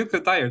 Um, Marzio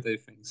retired, I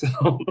think. So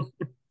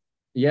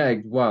yeah,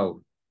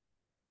 well,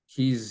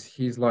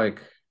 he's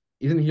like,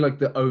 isn't he like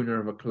the owner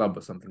of a club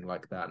or something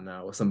like that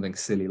now, or something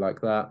silly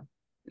like that?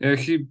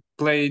 he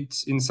played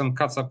in some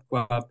Kazakh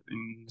club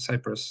in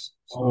Cyprus.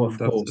 Oh, So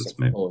that's of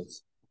maybe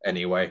course.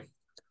 Anyway,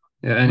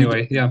 yeah. we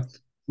Anyway, don't yeah.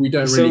 we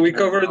don't So really we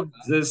care covered about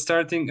that. the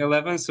starting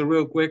 11. So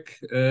real quick,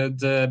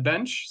 the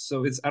bench.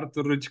 So it's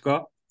Artur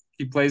Rudko.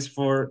 He plays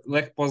for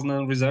Lech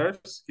Poznan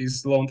reserves.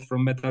 He's loaned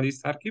from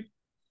Metalist Kharkiv.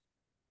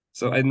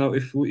 So I don't know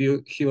if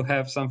he'll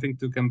have something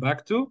to come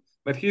back to.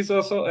 But he's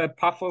also a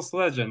Paphos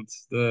legend,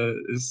 the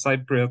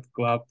Cypriot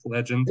club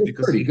legend, It was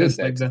because pretty he good has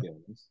there, like to the be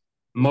honest.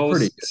 It was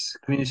pretty good. most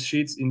clean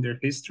sheets in their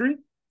history.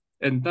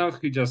 And now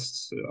he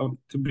just,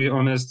 to be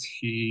honest,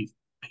 he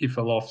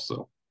fell off.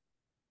 So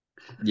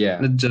Yeah,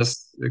 let's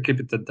just keep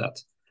it at that.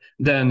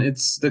 Then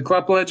it's the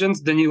club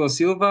legends, Danilo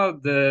Silva,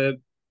 the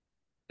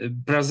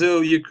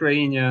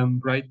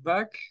Brazil-Ukrainian right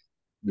back.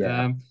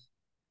 yeah. Um,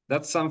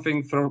 that's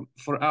something for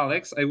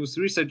Alex. I was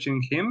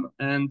researching him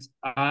and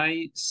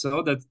I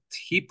saw that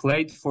he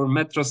played for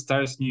Metro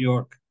Stars New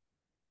York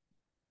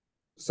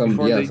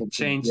before they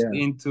changed Yeah.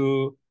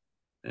 into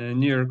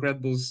New York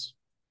Red Bulls.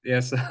 Yeah,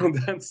 so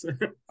that's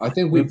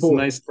that's a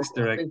nice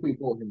Easter I egg. think we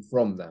bought him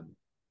from them.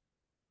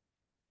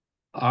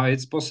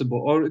 It's possible,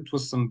 or it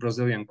was some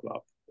Brazilian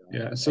club.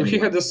 Yeah, so he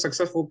Anyway, had a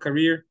successful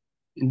career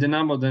in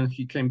Dynamo, then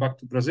he came back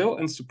to Brazil,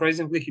 and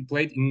surprisingly, he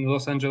played in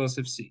Los Angeles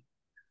FC,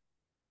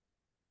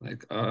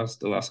 like as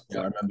the last yeah,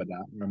 I club. remember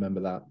that. I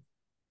remember that.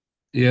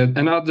 Yeah,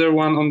 another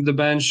one on the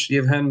bench,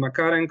 Yevhen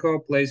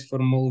Makarenko plays for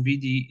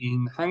Molvidi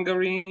in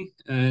Hungary,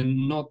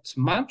 and not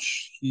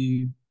much.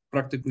 He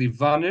practically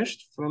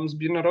vanished from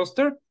Zbirna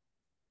roster.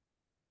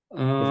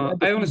 But he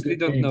had a I few honestly good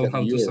don't games know at the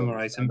how to Euros.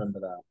 summarize I him. remember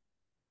that.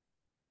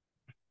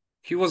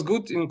 He was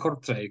good in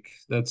Kortrijk.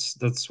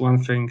 That's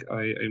one thing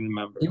I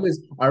remember.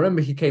 I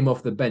remember he came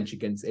off the bench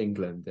against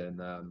England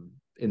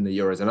in the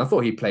Euros, and I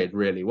thought he played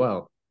really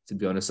well, to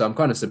be honest. So I'm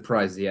kind of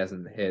surprised he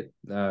hasn't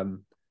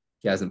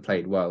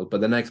played well.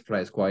 But the next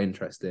player is quite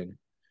interesting.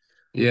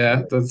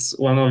 Yeah, So that's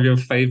one of your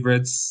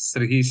favorites,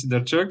 Sergei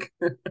Sidorchuk.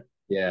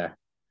 yeah,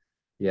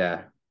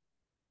 yeah.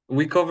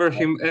 We cover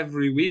him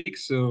every week,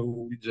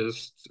 so we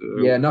just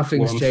Yeah,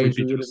 nothing's won't changed.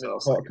 We repeat would have been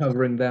ourselves, I guess.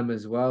 covering them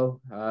as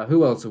well.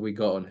 Who else have we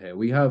got on here?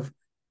 I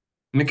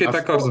Mikita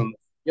forgot, Korzun.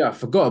 yeah, I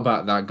forgot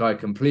about that guy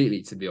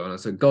completely, to be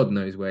honest. So God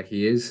knows where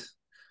he is.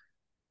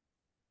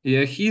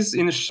 Yeah, he's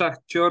in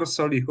Shakhtar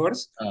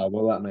Solihorsk. Oh,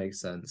 well, that makes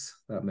sense.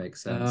 That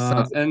makes sense.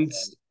 Sounds And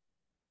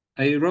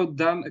I wrote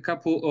down a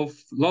couple of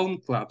loan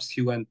clubs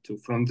he went to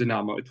from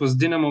Dynamo. It was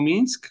Dynamo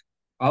Minsk,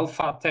 Al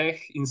Fateh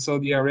in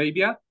Saudi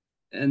Arabia,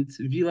 and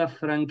Villa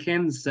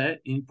Franquense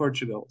in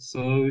Portugal.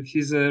 So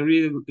he's a I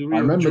real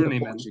remember the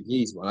journeyman.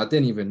 Portuguese one. I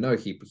didn't even know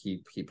he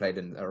played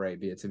in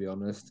Arabia, to be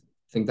honest.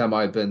 I think that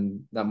might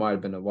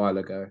have been a while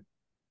ago.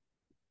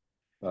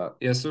 But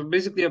Yeah, so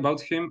basically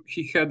about him,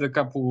 he had a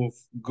couple of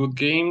good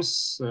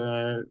games.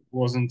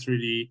 Wasn't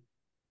really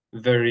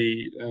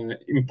very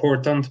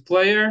important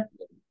player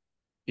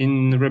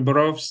in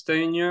Ryborov's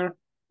tenure.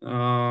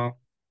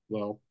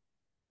 Well,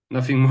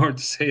 nothing more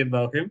to say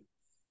about him.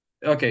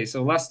 Okay,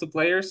 so last two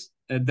players,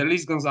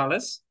 Delis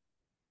Gonzalez.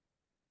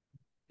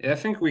 Yeah, I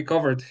think we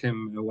covered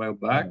him a while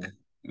back.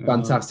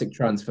 Fantastic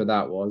transfer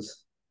that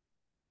was.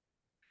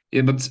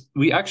 Yeah, but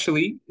we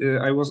actually,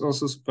 I was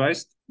also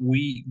surprised.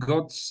 We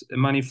got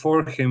money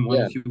for him when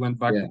Yeah, he went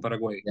back yeah, to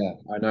Paraguay. yeah.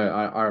 I know.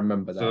 I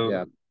remember that. So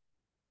Yeah,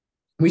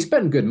 we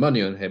spent good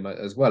money on him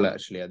as well,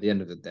 actually, at the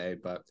end of the day,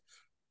 but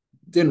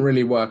didn't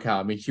really work out.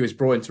 I mean, he was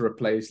brought in to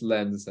replace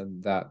Lens,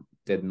 and that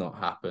did not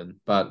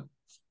happen. But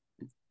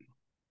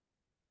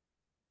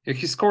yeah,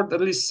 he scored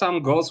at least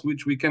some goals,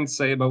 which we can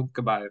say about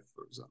Kabayev,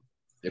 for example.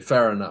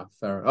 fair enough.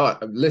 Fair. Oh,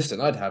 listen,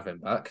 I'd have him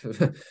back.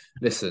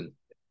 Listen,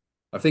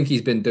 I think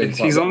he's been doing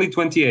quite He's well. only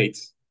 28.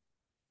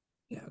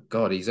 Yeah,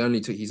 God, he's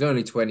only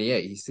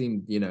 28. He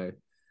seemed, you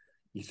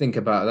think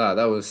about that.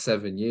 That was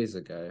 7 years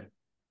ago.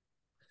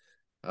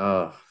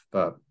 Oh,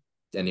 but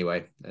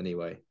anyway,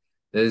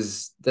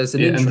 there's an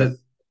Yeah, and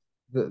interest.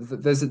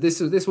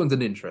 This one's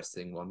an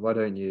interesting one. Why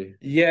don't you?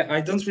 yeah,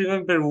 I don't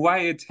remember why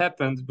it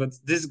happened, but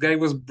this guy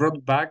was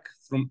brought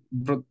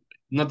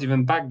not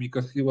even back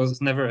because he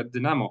was never at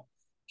Dynamo.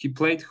 He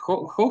played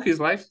whole his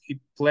life. He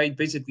played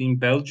basically in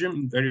Belgium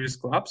in various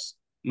clubs,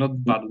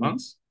 not bad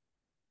ones.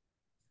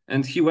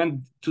 And he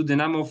went to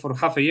Dynamo for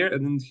half a year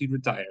and then he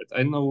retired.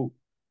 I know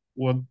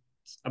what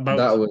about.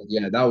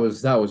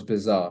 That was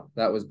bizarre.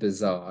 That was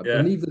bizarre. I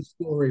Yeah. believe the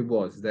story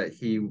was that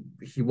he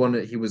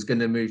was going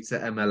to move to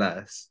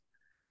MLS,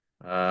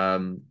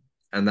 um,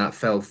 and that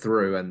fell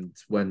through. And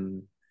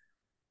when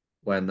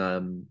when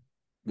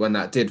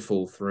that did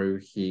fall through,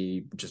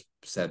 he just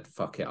said,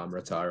 "Fuck it, I'm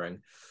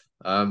retiring."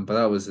 But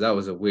that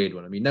was a weird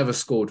one. I mean, never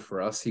scored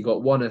for us. He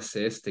got one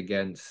assist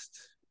against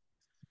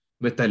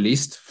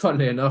Metalist,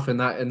 funnily enough, in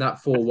that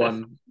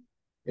 4-1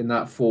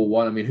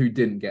 I mean, who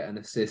didn't get an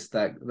assist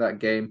that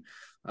game?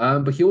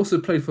 But he also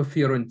played for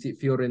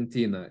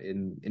Fiorentina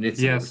in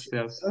Italy, Yes, which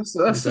yes, that's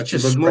exactly.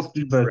 But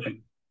mostly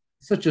Belgium.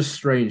 such a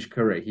strange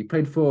career. He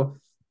played for.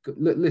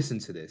 Listen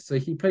to this. So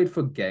he played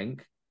for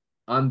Genk,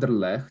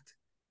 Anderlecht,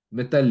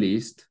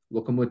 Metalist,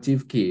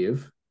 Lokomotiv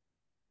Kiev,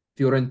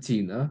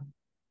 Fiorentina,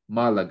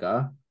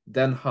 Malaga,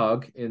 Den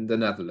Haag in the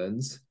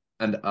Netherlands,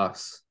 and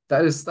us.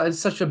 That is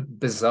such a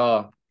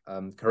bizarre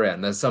career.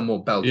 And there's some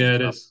more Belgian Yeah,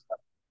 it clubs. is.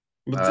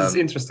 But it's Um,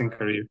 interesting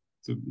career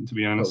to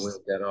be but honest. we'll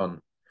get on.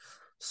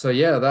 So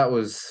yeah, that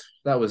was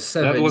That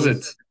seven was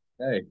years it.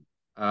 today.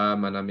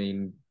 And I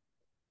mean,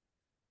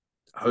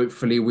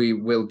 hopefully we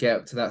will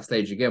get to that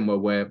stage again where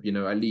we're,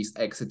 at least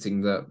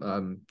exiting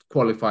the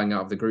qualifying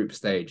out of the group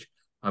stage.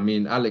 I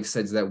mean, Alex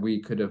said that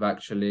we could have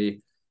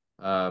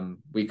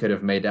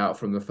made out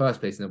from the first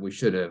place and that we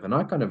should have, and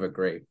I kind of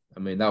agree. I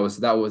mean, that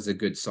was a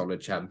good solid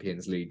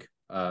Champions League.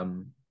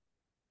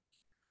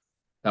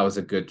 That was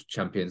a good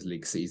Champions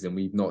League season.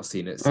 We've not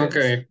seen it since.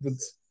 Okay, but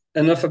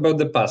enough about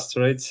the past,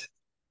 right?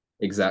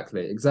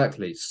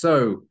 Exactly.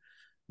 So,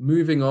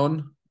 moving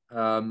on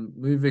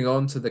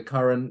to the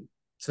current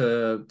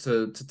to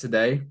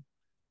today.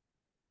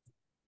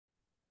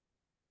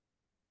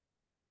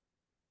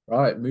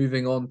 Right,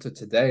 moving on to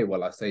today.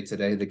 Well, I say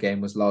today, the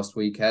game was last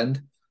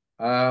weekend.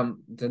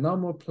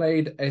 Dynamo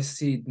played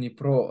SC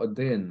Dnipro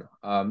Odin.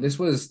 This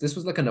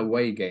was like an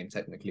away game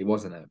technically,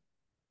 wasn't it?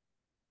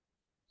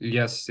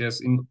 Yes,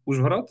 yes, in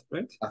Uzhhorod,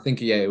 right? I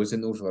think yeah, it was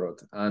in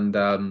Uzhhorod, and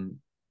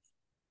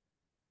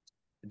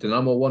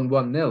Dynamo won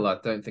 1-0.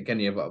 I don't think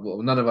any of us,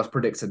 well, none of us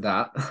predicted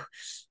that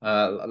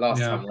last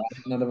time, Yeah.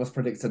 right? None of us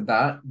predicted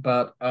that,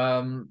 but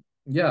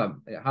yeah,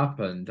 it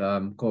happened.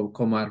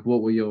 Komar,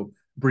 what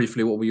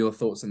were your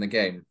thoughts in the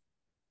game?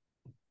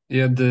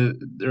 Yeah, the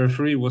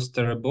referee was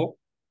terrible.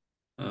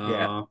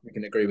 Yeah, Uh, we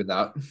can agree with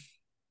that.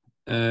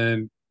 uh,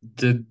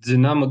 the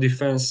Dynamo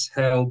defense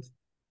held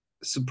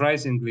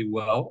surprisingly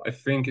well. I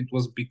think it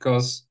was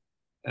because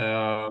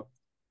uh,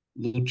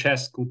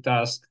 Lucescu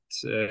tasked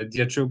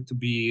Diachuk to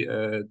be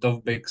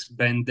Dovbek's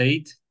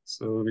band-aid,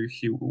 so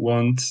he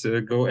won't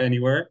go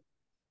anywhere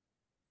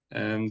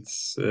and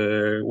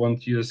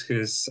won't use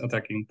his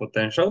attacking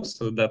potential.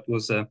 So that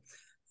was a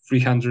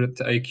 300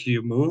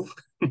 IQ move.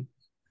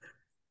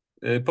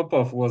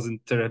 Popov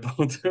wasn't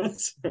terrible too.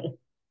 So,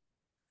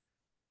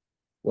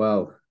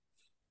 Well,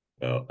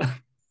 well,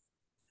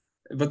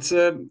 but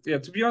yeah,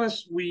 to be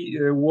honest, we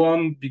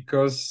won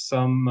because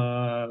some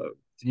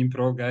Team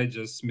Pro guy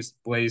just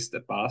misplaced the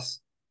pass.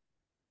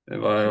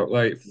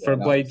 Like yeah, fair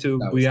play to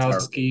that was terrible.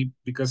 Bujalski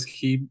because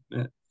he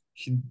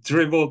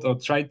dribbled or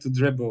tried to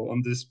dribble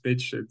on this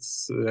pitch.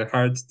 It's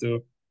hard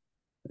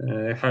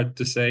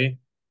to say,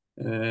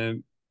 uh,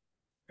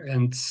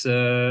 and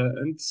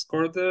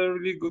scored a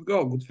really good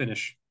goal, good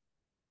finish.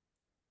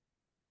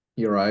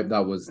 You're right.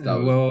 That was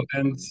Well,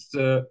 and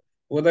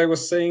what I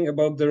was saying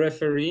about the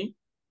referee,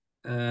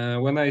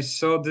 when I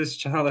saw this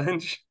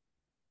challenge,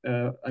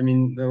 I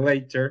mean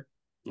later,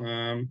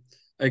 um,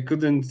 I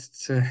couldn't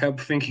help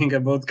thinking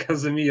about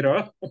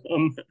Casemiro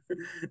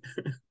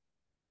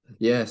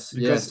yes,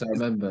 because I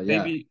remember. Yeah,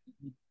 maybe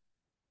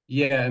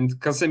Yeah, and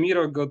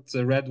Casemiro got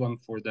a red one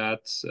for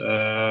that.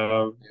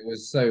 It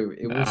was so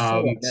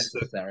And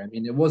unnecessary. I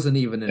mean, it wasn't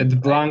even in and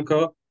play.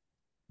 Blanco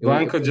It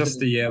wasn't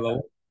just a even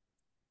yellow.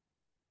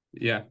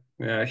 there.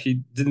 Yeah, he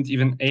didn't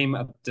even aim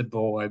at the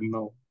ball. I don't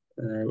know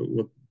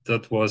what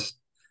that was.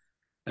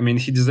 I mean,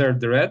 he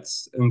deserved the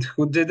Reds, and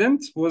who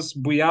didn't was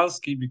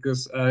Bujalski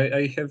because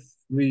I have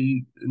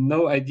really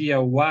no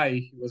idea why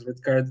he was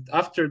red carded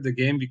after the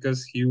game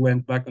because he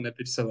went back on the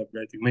pitch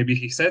celebrating. Maybe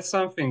he said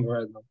something or I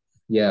don't know.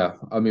 Yeah,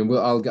 I mean,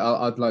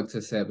 I'd like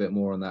to say a bit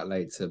more on that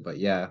later, but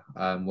yeah,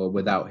 well,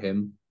 without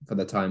him for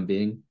the time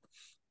being.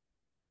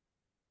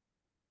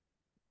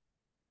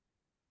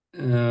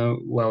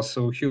 Well,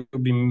 so he'll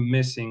be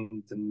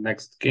missing the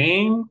next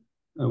game.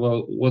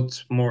 Well,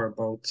 what more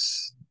about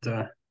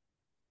the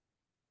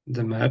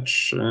the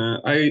match?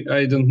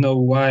 I don't know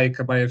why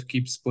Kabayev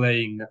keeps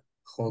playing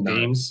whole No,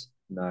 games.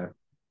 no.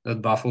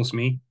 That baffles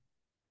me.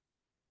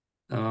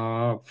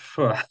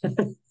 Phew.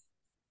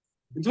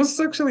 It was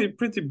actually a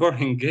pretty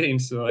boring game,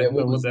 so I It don't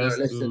know was what no, else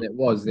listen,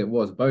 to. it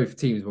was. Both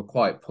teams were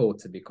quite poor,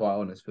 to be quite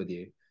honest with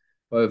you.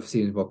 Both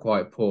teams were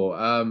quite poor.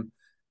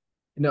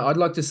 I'd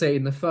like to say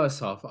in the first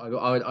half,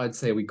 I'd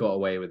say we got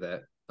away with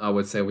it. I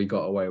would say we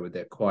got away with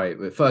it quite.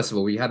 But first of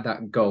all, we had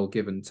that goal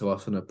given to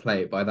us on a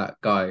plate by that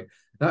guy.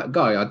 That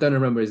guy, I don't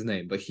remember his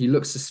name, but he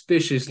looks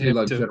suspiciously Yeah,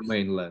 like too.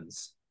 Jermaine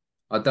Lens.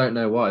 I don't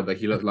know why, but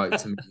he looked like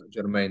to me like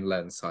Jermaine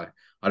Lens.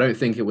 I don't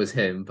think it was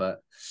him, but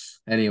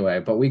anyway,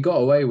 but we got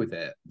away with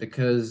it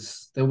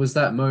because there was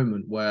that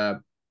moment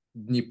where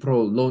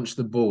Dnipro launched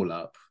the ball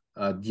up.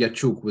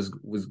 Diachuk was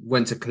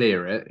went to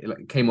clear it. It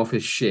like, came off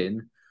his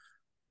shin,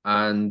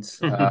 and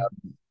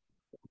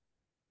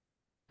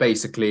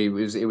basically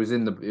it was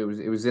in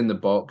the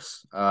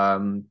box.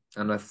 And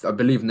I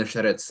believe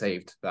Nasheret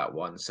saved that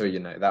one. So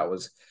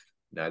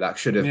that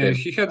should have Yeah, been.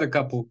 he had a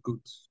couple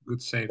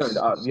good saves,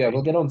 I'd Yeah, say.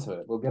 we'll get onto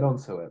it. We'll get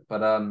onto it.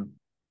 But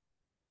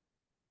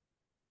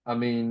I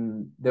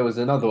mean, there was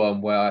another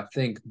one where I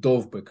think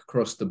Dovbyk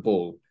crossed the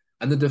ball,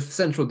 and the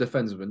central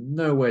defenders were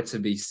nowhere to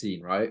be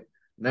seen. Right,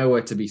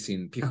 nowhere to be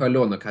seen.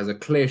 Pikhalonok has a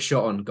clear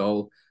shot on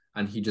goal,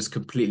 and he just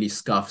completely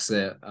scuffs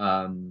it,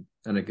 and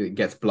it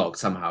gets blocked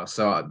somehow.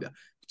 So,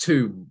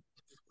 two,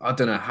 I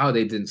don't know how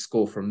they didn't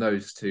score from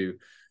those two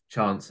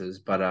chances,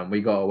 but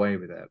we got away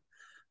with it.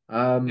 Yeah,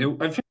 Um,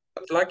 I feel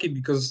lucky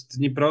because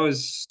Dnipro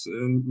is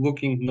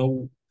looking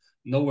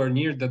nowhere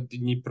near that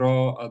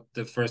Dnipro at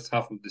the first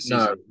half of the no,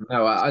 season.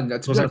 no. It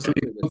To be was honest,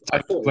 actually a good I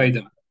time to thought it play would.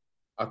 them.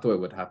 I thought it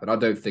would happen. I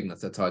don't think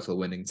that's a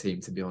title-winning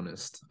team, to be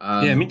honest.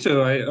 Yeah, me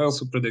too. I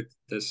also predicted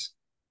this.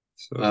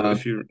 So Um,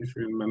 if you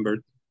remember.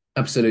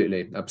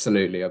 Absolutely,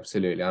 absolutely,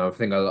 absolutely. And I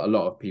think a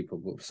lot of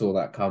people saw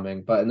that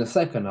coming. But in the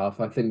second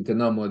half, I think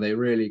Dinamo they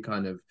really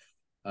kind of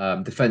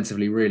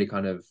defensively really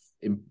kind of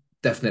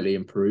definitely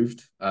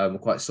improved.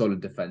 Quite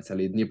solid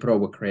defensively. Dnipro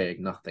were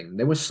creating nothing.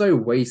 They were so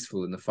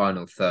wasteful in the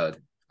final third.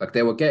 Like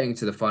they were getting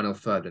to the final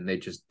third and they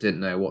just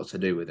didn't know what to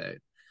do with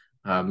it.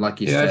 Like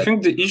you Yeah, I said,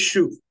 think the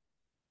issue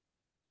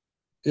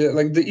Yeah,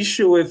 like the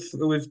issue with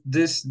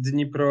this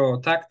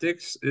Dnipro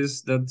tactics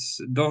is that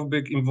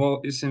Dovbyk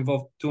is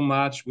involved too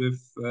much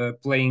with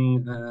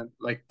playing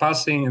like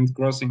passing and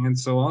crossing and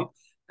so on,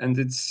 and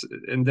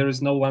there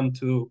is no one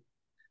to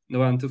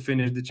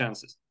finish the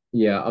chances.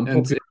 yeah, And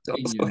unpopular it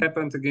also opinion.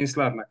 happened against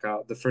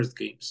Larnaca the first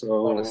game.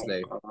 So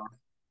Honestly,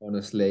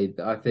 honestly,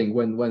 I think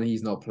when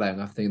he's not playing,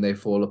 I think they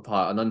fall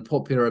apart. An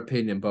unpopular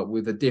opinion, but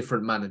with a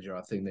different manager,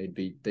 I think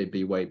they'd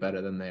be way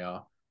better than they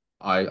are.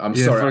 I'm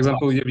yeah, sorry. for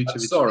example, I'm Juricevic.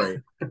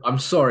 sorry. I'm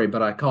sorry,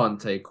 but I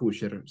can't take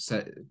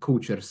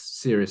Kucher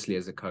seriously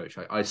as a coach.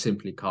 I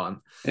simply can't.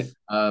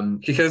 Um,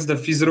 He has the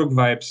Fizruk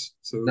vibes,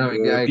 so no,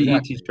 the yeah, PE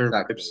exactly, teacher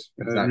exactly, vibes,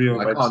 exactly. real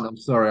I vibes. can't. I'm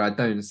sorry. I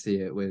don't see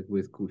it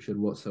with Kucher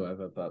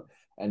whatsoever. But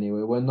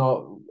anyway, we're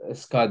not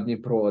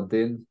Skadni Pro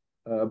Odin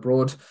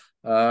abroad.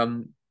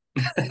 Um,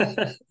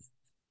 I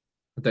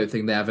don't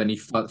think they have any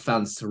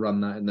fans to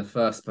run that in the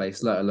first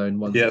place, let alone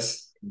one to speak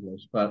Yes.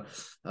 English. But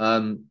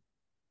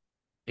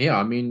yeah,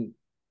 I mean,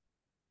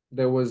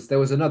 there was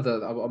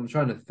another. I'm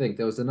trying to think.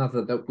 There was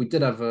another that we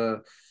did have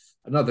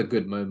another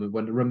good moment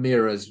when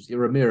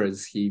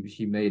Ramirez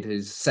he made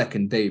his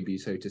second debut,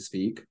 so to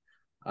speak.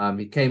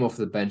 He came off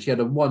the bench. He had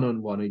a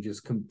one-on-one. He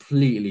just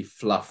completely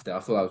fluffed it. I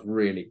thought that was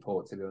really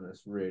poor, to be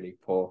honest. Really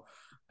poor.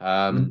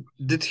 Um,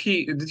 Did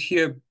he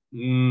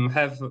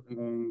have?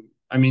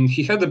 I mean,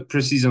 he had a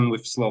preseason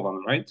with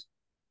Slovan, right?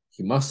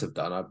 he must have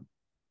done.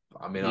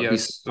 I mean,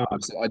 Yes. So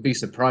I'd be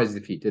surprised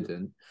if he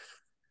didn't.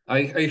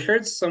 I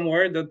heard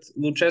somewhere that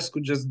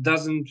Lucescu just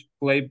doesn't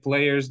play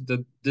players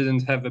that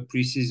didn't have a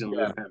preseason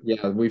Yeah, with him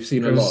yeah, we've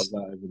seen a lot of because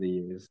that over the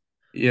years.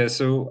 yeah.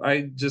 So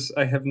I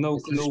have no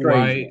It's a clue strange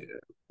why one.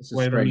 It's a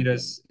why strange one.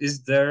 Ramirez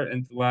is there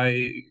and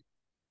why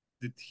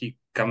did he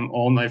come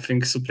on. I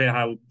think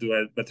Supriya would do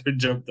a better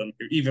job than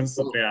even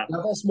Well, Supriya.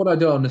 now that's what I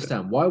don't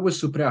understand. Why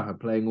was Supriya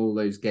playing all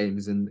those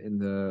games in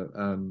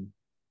the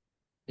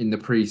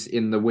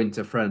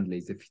winter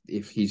friendlies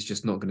if he's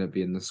just not going to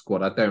be in the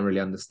squad? I don't really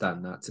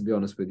understand that, to be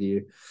honest with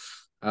you.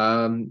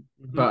 Mhm.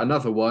 But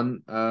another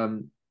one,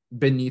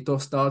 Benito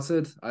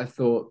started. I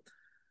thought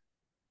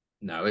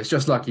No, it's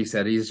just like you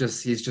said. It's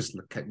just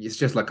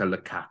like a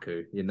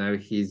Lukaku.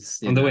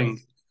 He's on the wing.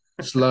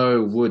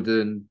 slow,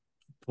 wooden,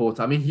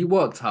 Porto. I mean, he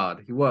worked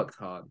hard. He worked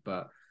hard,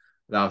 but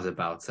that was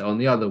about it. On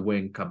the other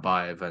wing,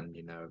 Kabayev, and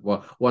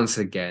well, once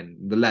again,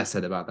 the less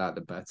said about that,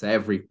 the better.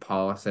 Every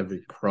pass,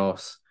 every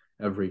cross,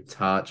 every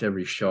touch,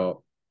 every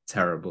shot,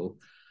 terrible.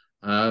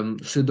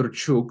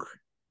 Shudorchuk,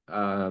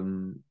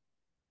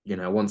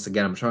 once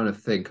again, I'm trying to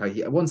think.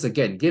 Once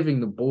again, giving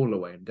the ball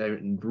away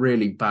in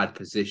really bad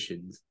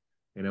positions.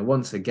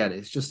 Once again,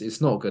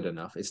 it's not good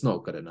enough. It's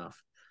not good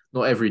enough.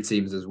 Not every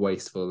team's as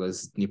wasteful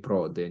as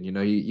Dnipro.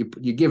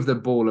 You give the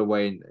ball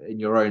away in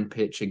your own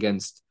pitch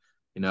against,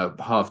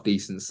 half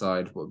decent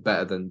side, but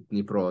better than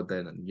Dnipro,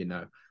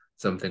 and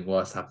something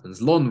worse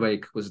happens.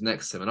 Lonwijk was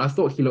next to him, and I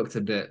thought he looked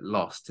a bit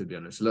lost, to be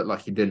honest. It looked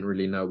like he didn't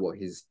really know what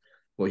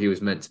he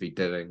was meant to be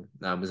doing.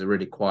 It was a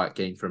really quiet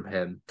game from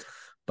him.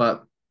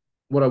 But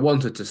what I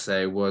wanted to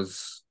say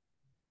was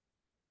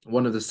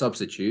one of the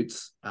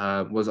substitutes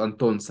was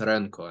Anton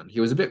Sarenko, and he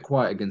was a bit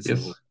quiet against him.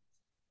 Yes.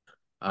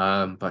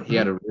 But he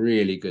had a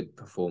really good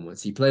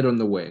performance. He played on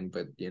the wing,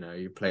 but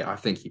I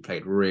think he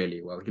played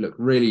really well. He looked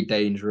really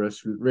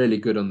dangerous, really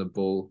good on the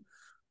ball.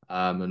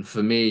 And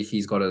for me,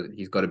 he's got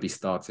to be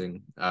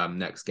starting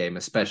next game,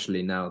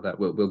 especially now that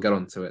we'll get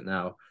onto it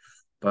now.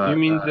 But You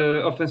mean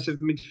the offensive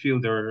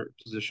midfielder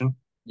position?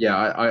 yeah,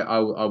 I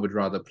would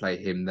rather play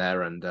him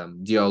there and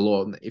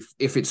Diallo.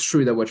 If it's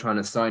true that we're trying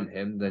to sign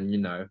him, then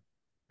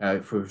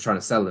if we're trying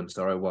to sell him,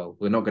 sorry, well,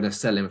 we're not going to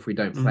sell him if we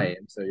don't play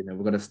him. So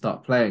we're going to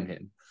start playing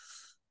him.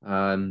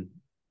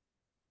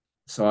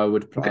 So I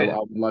would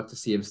like to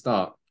see him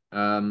start.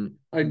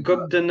 I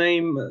got the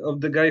name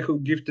of the guy who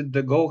gifted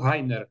the goal,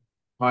 Heiner.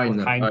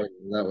 Heiner,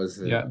 that was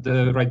it. Yeah,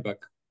 the right back.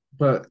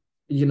 But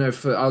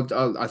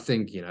I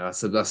think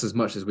that's as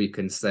much as we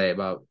can say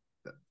about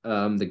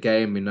the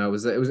game.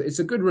 It's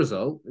a good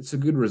result. It's a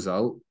good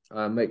result.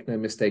 Make no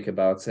mistake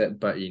about it.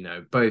 But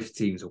both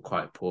teams were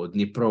quite poor.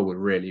 Dnipro were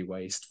really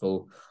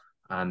wasteful,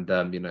 and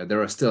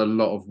there are still a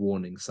lot of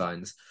warning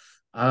signs.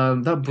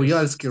 That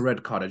Boyalski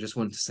red card, I just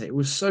wanted to say, it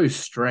was so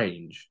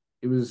strange.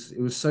 It was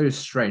so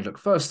strange. Like,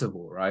 first of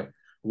all, right,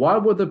 why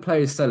were the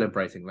players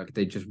celebrating like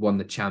they just won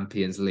the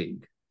Champions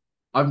League?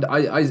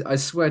 I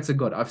swear to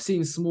God, I've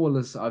seen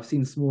smaller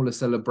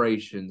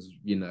celebrations,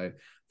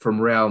 from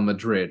Real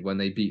Madrid when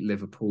they beat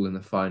Liverpool in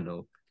the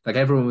final. Like,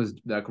 everyone was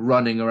like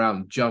running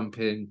around,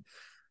 jumping.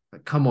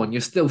 Like, come on,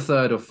 you're still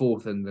third or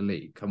fourth in the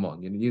league. Come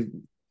on,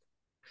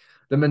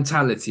 the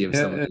mentality of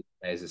some of these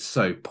players is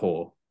so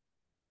poor.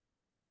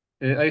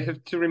 I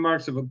have two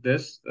remarks about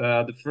this.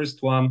 The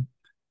first one,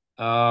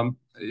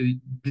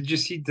 did you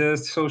see the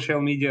social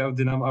media of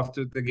Dinamo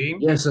after the game?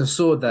 Yes, I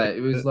saw that.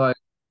 It was like,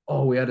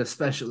 oh, we had a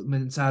special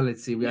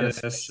mentality. We had a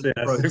special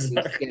approach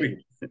exactly. to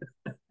this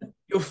game.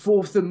 You're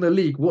fourth in the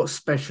league. What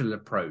special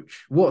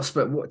approach?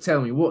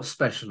 Tell me, what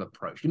special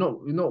approach?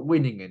 You're not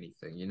winning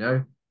anything,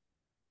 Yeah,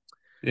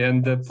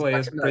 and the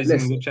players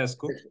praising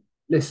Lucescu.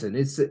 Listen,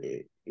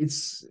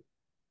 it's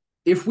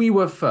if we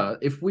were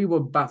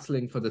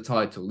battling for the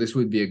title, this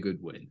would be a good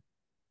win.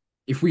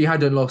 If we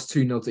hadn't lost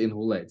 2-0 to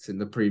Inholets in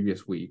the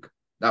previous week,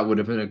 that would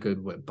have been a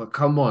good win. But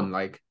come on,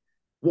 like,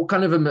 what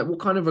kind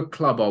of a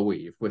club are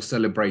we if we're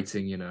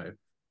celebrating,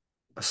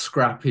 a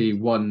scrappy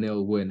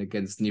 1-0 win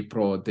against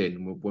Dnipro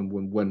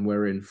when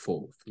we're in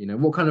fourth?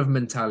 What kind of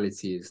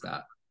mentality is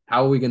that?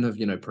 How are we going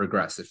to,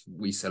 progress if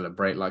we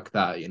celebrate like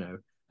that,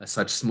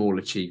 such small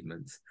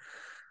achievements?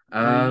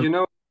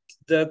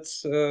 That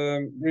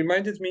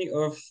reminded me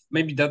of,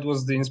 maybe that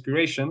was the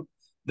inspiration,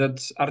 that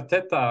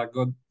Arteta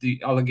got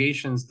the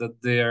allegations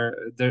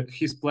that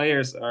his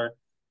players are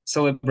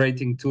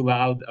celebrating too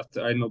loud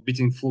after,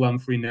 beating Fulham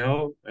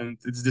 3-0, and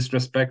it's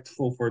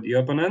disrespectful for the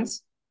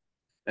opponents.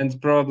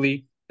 And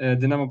probably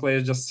Dynamo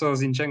players just saw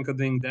Zinchenko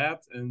doing that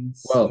and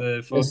thought,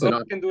 listen,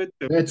 we can do it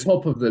too. They're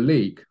top of the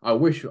league. I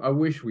wish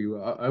we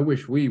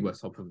were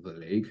top of the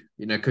league.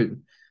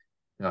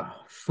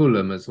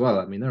 Fulham as well.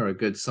 I mean, they're a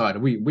good side.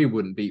 We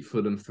wouldn't beat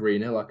Fulham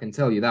 3-0. I can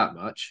tell you that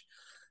much.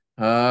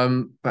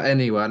 But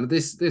anyway,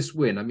 this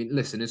win. I mean,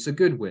 listen, it's a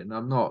good win.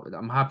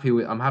 I'm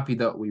happy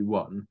that we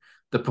won.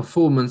 The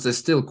performance, there's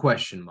still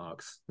question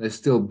marks. There's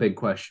still big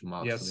question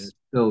marks. Yes.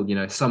 I mean,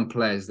 still, some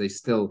players, they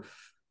still,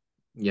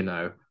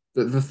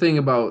 the thing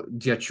about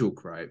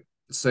Diachuk, right?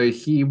 So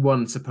he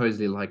won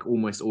supposedly like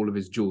almost all of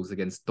his duels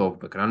against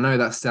Dovbyk. And I know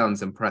that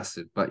sounds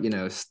impressive, but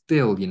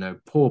still,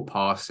 poor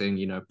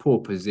passing, poor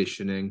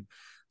positioning,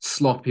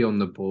 sloppy on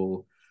the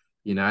ball.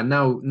 And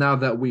now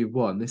that we've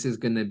won, this is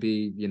gonna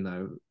be,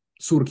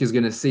 Surk is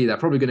gonna see that,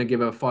 probably gonna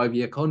give a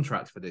 5-year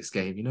contract for this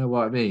game. You know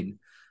what I mean?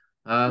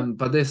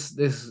 But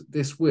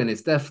this win,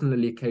 it's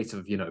definitely a case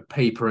of,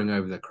 papering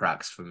over the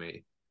cracks for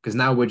me. Because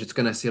now we're just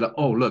gonna see like,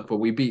 oh look, but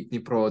we beat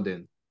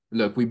Dnipro.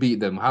 Look, we beat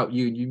them. How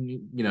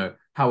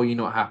how are you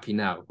not happy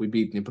now? We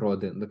beat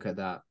Dnipro. Look at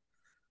that.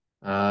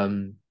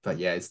 But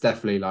yeah, it's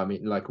definitely, I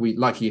mean,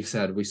 like you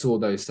said, we saw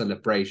those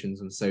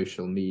celebrations on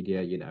social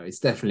media. It's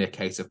definitely a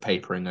case of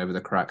papering over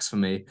the cracks for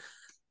me,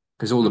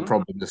 because all the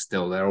problems are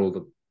still there. All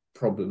the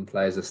problem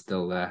players are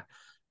still there.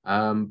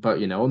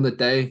 But on the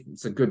day,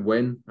 it's a good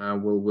win.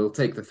 We'll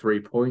take the 3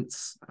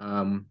 points.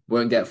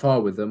 Won't get far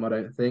with them, I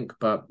don't think.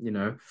 But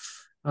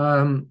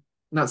um,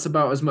 that's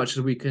about as much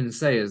as we can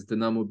say as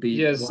Dynamo beat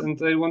Yes, one.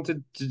 and I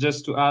wanted to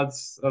just to add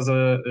as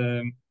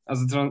a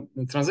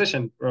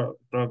transition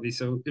probably.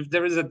 So if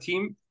there is a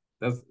team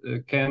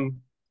that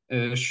can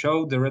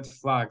show the red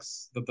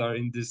flags that are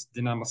in this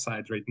Dynamo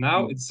side right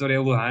now, it's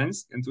Zorya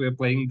Luhansk, and we are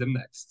playing them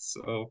next.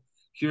 So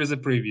here is a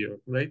preview,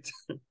 right?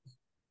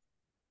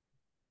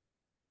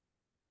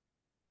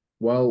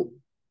 Well,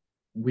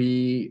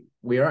 we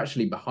are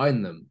actually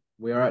behind them.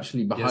 We are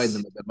actually behind Yes,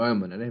 them at the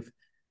moment, and if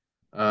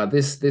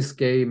this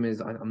game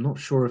is, I'm not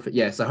sure if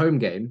yeah, it's a home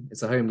game.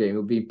 It's a home game.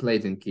 It'll be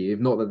played in Kiev.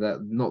 Not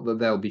that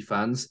there'll be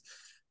fans.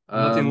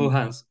 not in Um,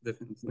 Luhansk,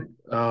 definitely.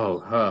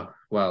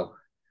 well,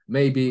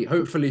 maybe,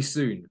 hopefully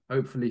soon.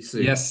 Hopefully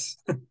soon. Yes.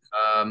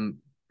 Um,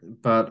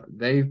 but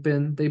they've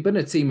been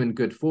a team in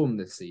good form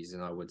this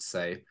season, I would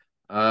say.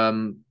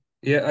 Um,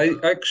 Yeah, I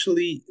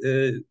actually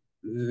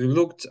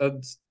looked at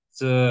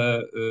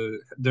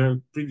their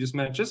previous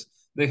matches.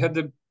 They had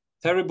a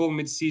terrible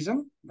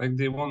mid-season, like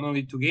they won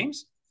only 2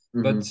 games,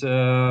 but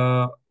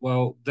mhm.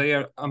 well, they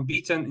are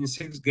unbeaten in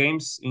 6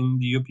 games in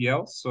the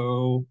UPL,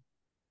 so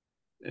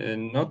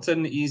not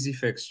an easy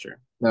fixture.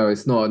 No,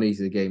 it's not an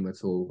easy game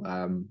at all.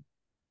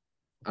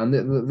 And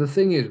the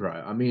thing is,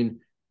 right? I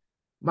mean,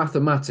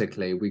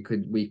 mathematically, we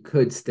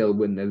could still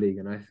win the league,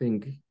 and I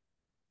think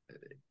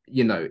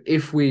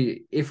if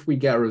we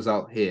get a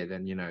result here,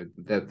 then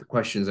the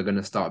questions are going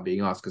to start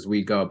being asked because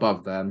we go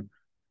above them.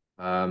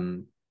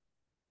 Um,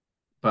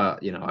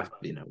 but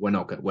we're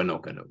not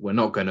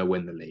gonna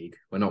win the league.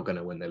 We're not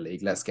gonna win the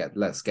league. Let's get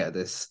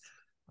this.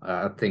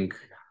 I think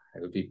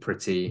it would be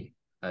pretty.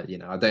 I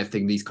don't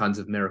think these kinds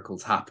of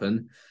miracles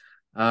happen.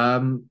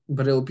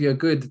 But it'll be a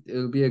good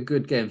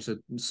game. So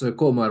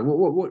Kolmar,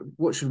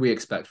 what should we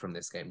expect from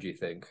this game? Do you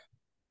think?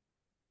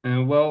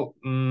 Well,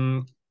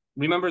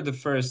 remember the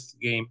first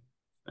game?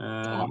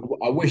 I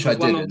It wish I was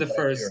one of didn't, the but I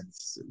do.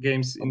 first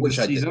games I in the wish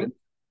I didn't.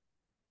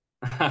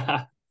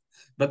 season.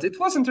 But it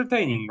was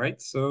entertaining,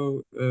 right?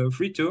 So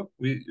 3-2,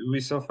 we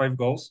saw 5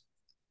 goals.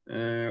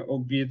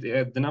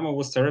 Albeit Dynamo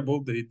was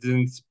terrible, they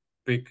didn't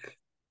pick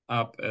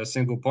up a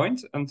single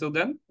point until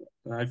then,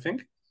 I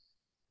think.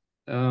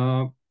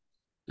 Uh,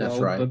 That's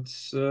well, right.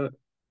 but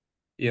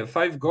yeah,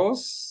 5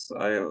 goals.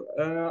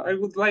 I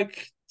would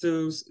like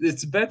to.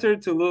 It's better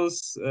to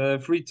lose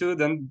 3-2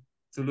 than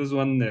to lose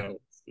 1-0.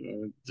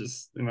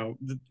 Just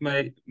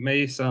that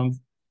may sound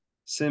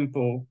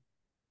simple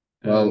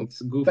Well, and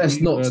best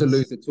goofy, not to but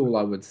lose at all,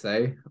 I would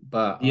say.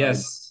 But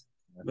yes,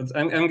 but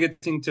I'm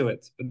getting to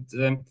it.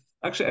 But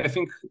actually, I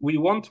think we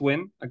won't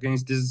win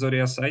against this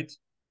Zoria side.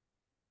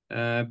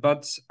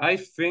 But I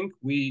think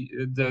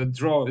the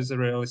draw is a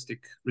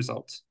realistic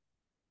result.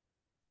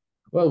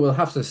 well, we'll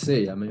have to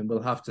see. I mean,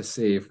 we'll have to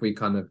see if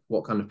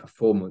what kind of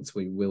performance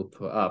we will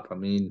put up. I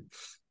mean,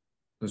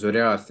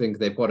 Zoria, I think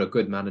they've got a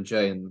good manager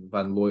in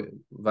Van Looy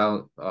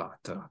Van. Oh,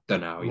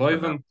 don't know how you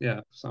pronounce Leuven, yeah,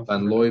 something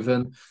Van like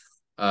Leuven.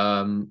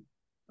 I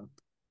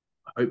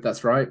hope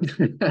that's right.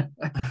 that.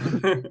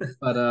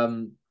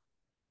 But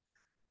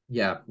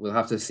yeah, we'll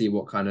have to see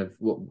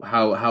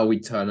how we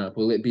turn up.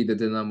 Will it be the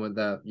Dynamo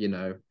that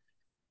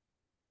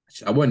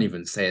I won't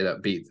even say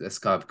that beat the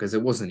Sky because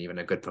it wasn't even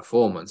a good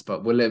performance.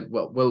 But will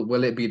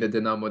it be the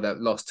Dynamo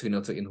that lost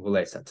 2-0 to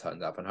Inhules that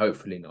turned up? And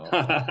hopefully not.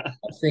 I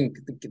think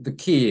the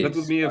key That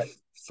would is be a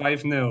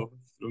 5-0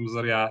 from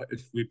Zoria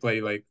if we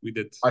play like we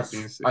did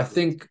against I Inter.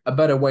 think a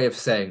better way of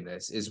saying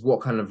this is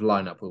what kind of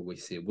lineup will we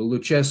see? Will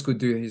Lucescu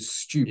do his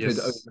stupid, Yes.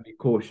 overly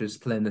cautious,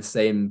 playing the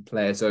same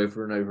players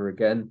over and over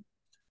again,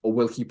 or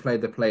will he play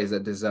the players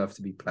that deserve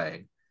to be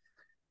playing?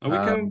 We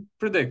Um, can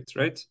predict,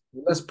 right?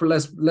 let's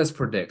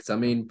predict. I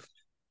mean,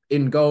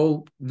 in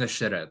goal,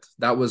 Nesheret.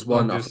 That was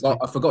one I forgot.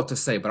 Obviously. I forgot to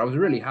say, but I was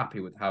really happy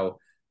with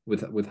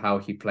how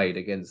he played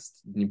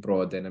against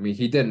Dnipro. I mean,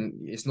 he didn't.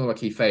 It's not like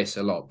he faced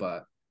a lot,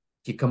 but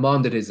he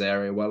commanded his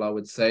area well. I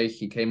would say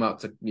he came out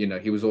to.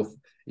 He was off.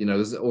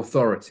 There's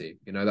authority.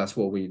 That's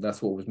what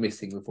was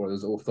missing before.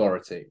 There's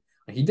authority.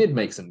 And he did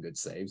make some good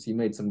saves. He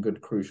made some good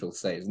crucial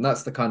saves, and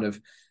that's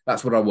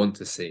what I want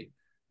to see.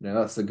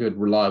 That's a good,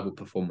 reliable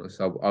performance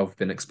I've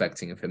been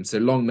expecting of him. So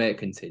long may it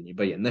continue.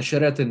 But yeah,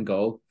 Nesheret in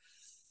goal.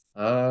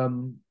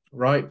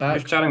 Right back.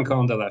 Shevchenko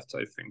on the left,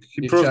 I think.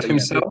 He proved Vivcharenko,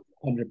 himself.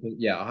 100%,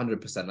 yeah,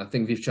 100%. I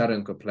think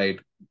Vivcharenko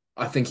played.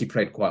 I think he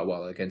played quite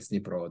well against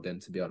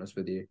Dnipro. To be honest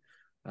with you,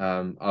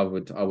 I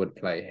would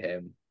play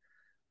him.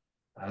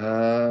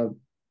 Uh,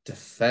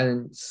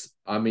 Defense.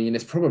 I mean,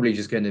 it's probably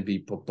just going to be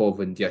Popov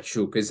and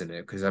Diachuk, isn't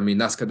it? Because I mean,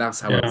 that's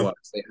how it Yeah.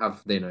 works.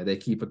 They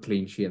keep a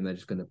clean sheet and they're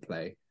just going to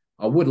play.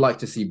 I would like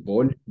to see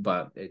Bol,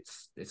 but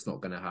it's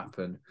not going to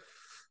happen.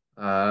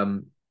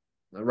 Um,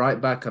 right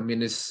back. I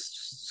mean,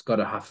 it's going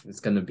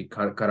to be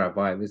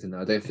Karavayev, isn't it?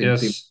 I don't think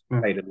they Yes. Yeah.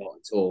 played a lot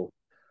at all.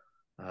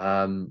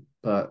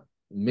 But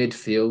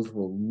midfield.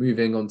 Well,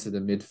 moving on to the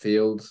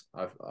midfield,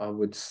 I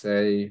would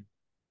say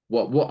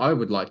what I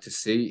would like to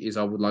see is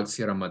I would like to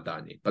see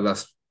Ramadani, but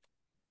that's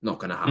not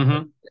going to happen.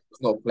 Mm-hmm.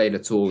 He's not played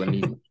at all, and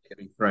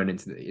getting thrown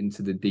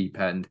into the deep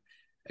end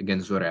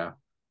against Zoria.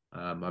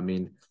 I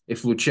mean,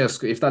 if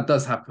that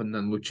does happen,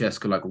 then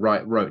Lucescu like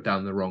wrote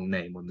down the wrong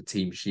name on the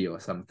team sheet or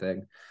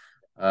something.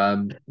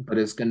 But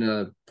it's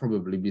gonna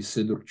probably be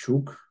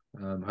Sidorchuk.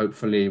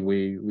 Hopefully,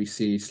 we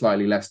see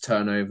slightly less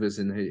turnovers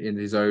in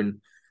his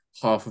own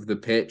half of the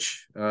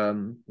pitch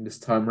this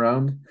time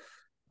round.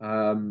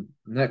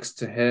 Next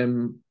to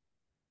him,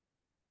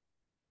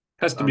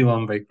 Has to be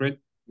Lonvik, right?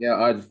 yeah,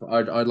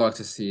 I'd like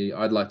to see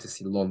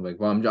Lonvik.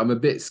 Well, I'm a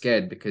bit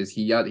scared because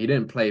he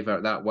didn't play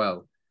that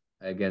well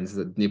against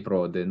the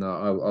Dnipro.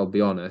 I'll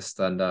be honest,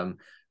 and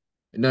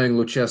knowing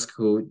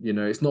Lucescu,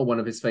 it's not one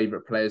of his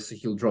favorite players, so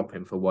he'll drop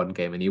him for one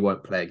game and he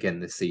won't play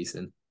again this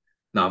season.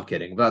 No, I'm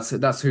kidding.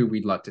 That's who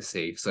we'd like to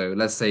see. So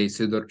let's say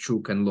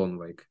Sidorchuk and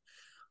Lonvik.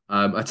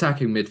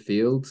 Attacking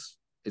midfield,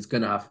 it's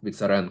gonna have to be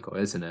Tsarenko,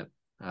 isn't it?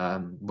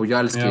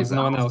 Bujalski is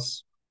no out. one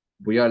else.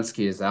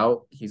 Bujalski is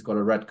out. He's got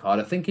a red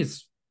card. I think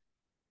is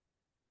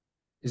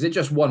it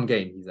just one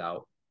game he's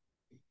out?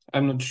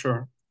 I'm not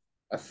sure.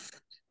 I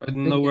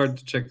don't know where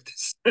to check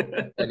this.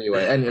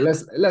 anyway,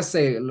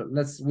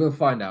 we'll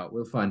find out.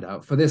 We'll find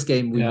out. For this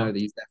game, we know that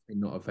he's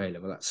definitely not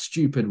available. That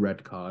stupid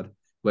red card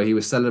where he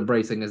was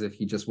celebrating as if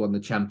he just won the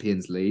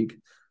Champions League.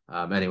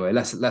 Anyway,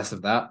 less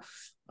of that.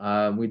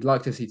 We'd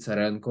like to see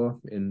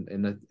Tsarenko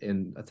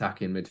in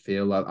attacking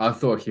midfield. I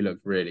thought he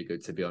looked really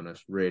good, to be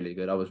honest. Really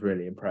good. I was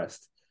really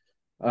impressed.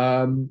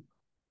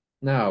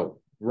 Now,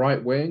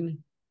 right wing.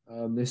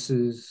 This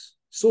is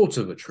sort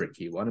of a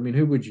tricky one. I mean,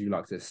 who would you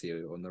like to see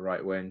on the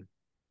right wing?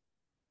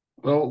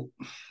 Well,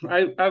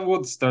 I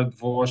would start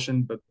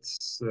Voloshin, but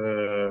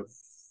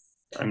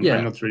I'm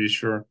not really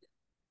sure.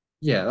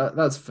 Yeah,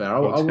 that's fair.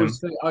 I would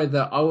say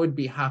I would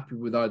be happy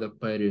with either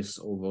Perez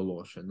or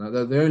Voloshin. Now,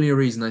 the only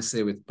reason I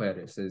say with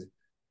Perez is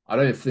I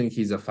don't think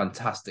he's a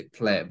fantastic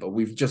player, but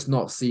we've just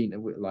not seen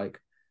it. Like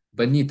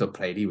Benito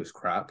played, he was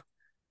crap.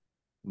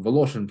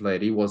 Voloshin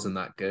played, he wasn't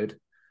that good.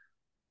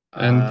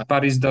 And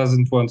Paris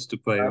doesn't want to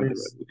play on the Red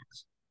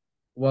Wings.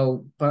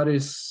 Well,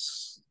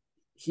 Paris,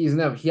 he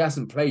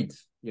hasn't played.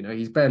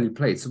 He's barely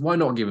played. So why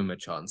not give him a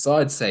chance? So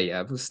I'd say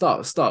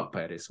start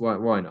Paris.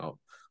 Why not?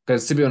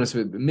 Because to be honest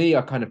with me,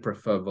 I kind of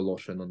prefer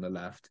Voloshin on the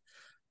left.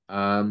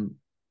 And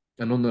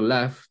on the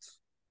left,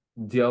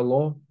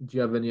 Diallo. Do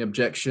you have any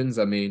objections?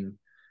 I mean,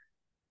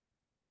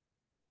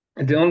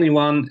 the only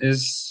one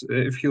is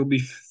if he'll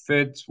be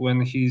fit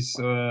when he's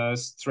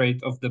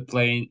straight off the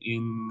plane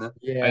in that's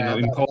the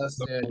only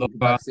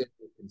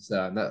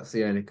concern. That's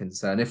the only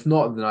concern. If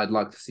not, then I'd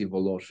like to see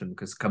Voloshin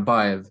because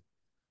Kabaev.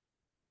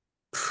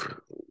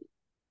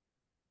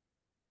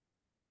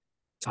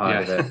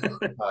 Tired of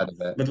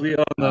it. But we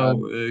all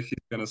know he's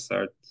gonna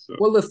start. So.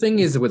 Well, the thing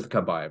is with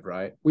Kabaev,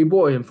 right? We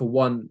bought him for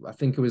I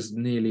think it was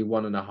nearly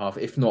 1.5,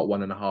 if not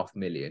 1.5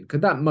 million.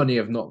 Could that money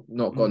have not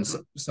gone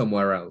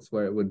somewhere else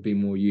where it would be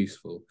more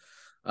useful?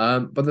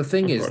 But the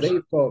thing is,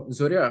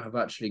 Zoria have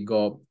actually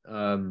got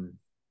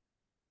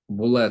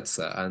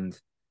Buletsa, and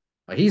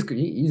he's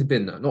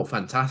been not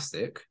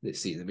fantastic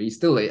this season, but he's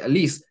still at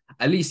least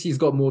he's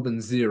got more than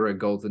 0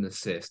 goals and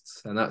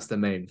assists, and that's the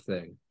main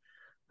thing.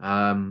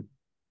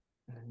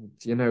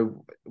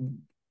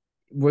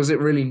 Was it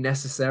really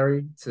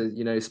necessary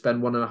to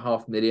spend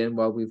 1.5 million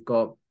while we've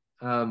got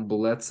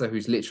Buletsa,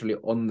 who's literally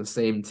on the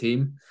same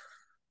team?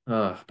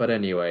 But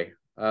anyway,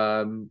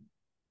 and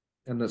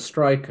the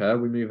striker,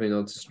 we're moving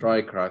on to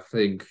striker. I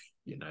think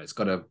it's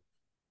got to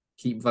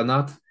keep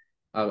Vanat.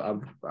 I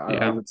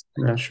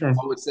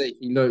would say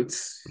he looked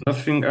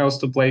nothing else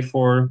to play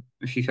for.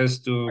 He has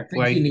to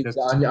play.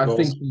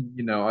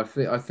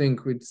 I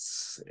think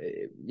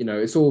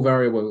it's all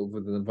very well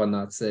with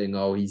Vanat saying,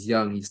 "Oh, he's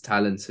young, he's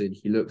talented,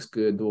 he looks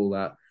good," all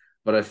that.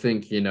 But I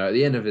think at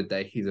the end of the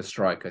day, he's a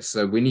striker,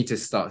 so we need to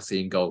start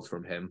seeing goals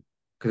from him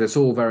because it's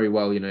all very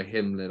well,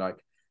 him like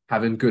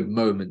having good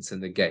moments in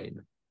the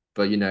game,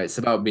 but it's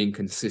about being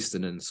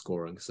consistent and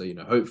scoring. So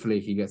hopefully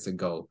he gets a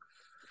goal.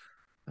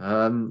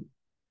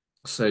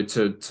 So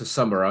to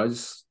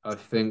summarize, I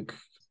think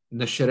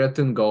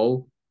Nesheretin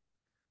goal,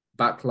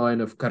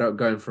 backline of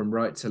going from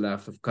right to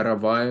left of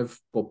Karavayev,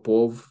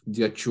 Popov,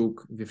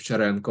 Diachuk,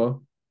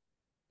 Vivcharenko,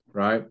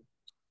 right?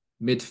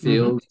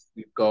 Midfield,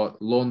 we've got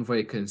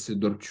Lonvik and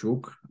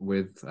Sidorchuk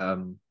with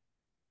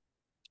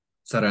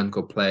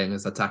Tsarenko playing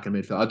as attacking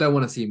midfield. I don't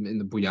want to see him in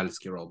the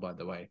Bujalski role, by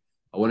the way.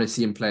 I want to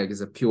see him playing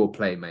as a pure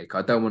playmaker.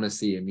 I don't want to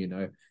see him,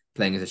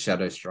 playing as a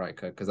shadow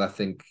striker because I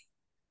think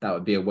that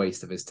would be a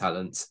waste of his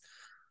talents.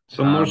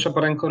 So more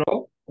Shaparenko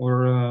role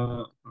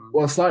or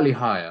well, slightly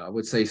higher. I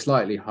would say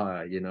slightly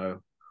higher.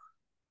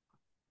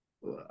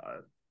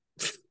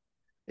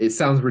 It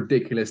sounds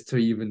ridiculous to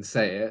even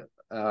say it,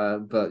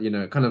 but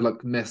kind of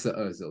like Mesut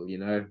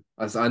Ozil.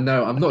 As I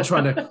know, I'm not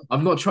trying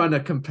to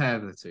compare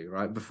the two,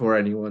 right? Before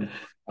anyone,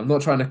 I'm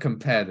not trying to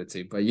compare the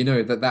two, but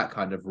that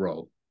kind of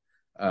role.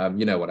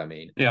 You know what I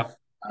mean? Yeah.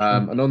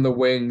 And on the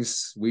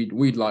wings,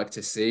 we'd like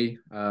to see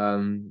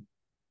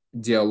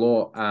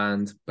Diallo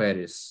and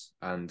Perez,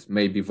 and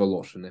maybe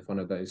Voloshin if one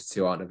of those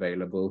two aren't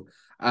available,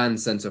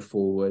 and centre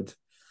forward.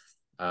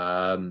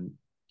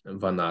 and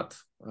Vanat.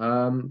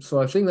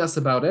 So I think that's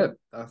about it.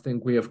 I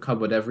think we have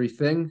covered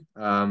everything.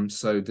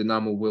 So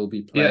Dynamo will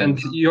be Yeah, playing. and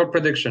your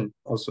prediction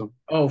also,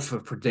 Oh, for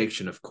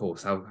prediction, of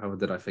course. How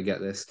did I forget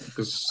this?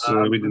 because we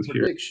For didn't hear it.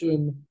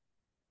 prediction,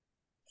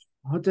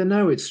 I don't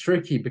know. It's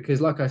tricky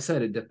because, like I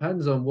said, it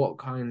depends on what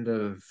kind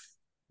of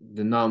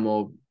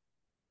Dynamo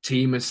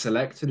team is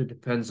selected. It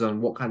depends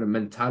on what kind of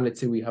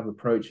mentality we have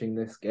approaching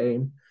this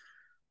game.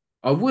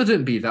 I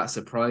wouldn't be that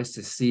surprised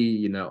to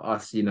see,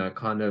 us,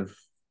 kind of,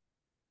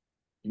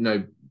 you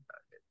know,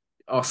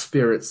 our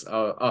spirits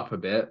are up a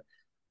bit,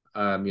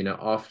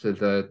 after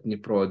the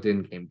Dnipro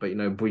game.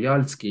 But,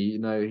 Boyalski,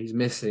 he's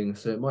missing,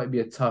 so it might be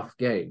a tough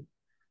game.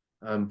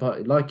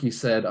 But like you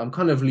said, I'm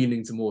kind of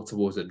leaning more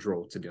towards a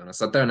draw, to be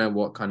honest. I don't know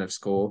what kind of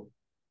score.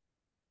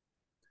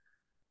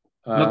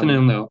 Not a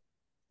Um, 0-0,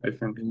 I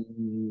think.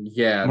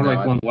 yeah, More no,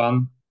 like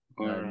 1-1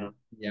 no, or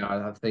yeah,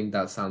 I think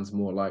that sounds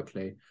more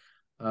likely.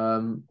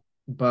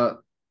 But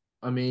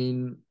I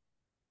mean,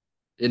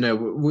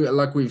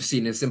 like we've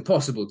seen, it's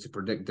impossible to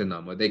predict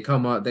Dynamo. They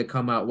come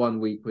out one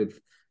week with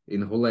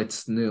in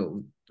Hulets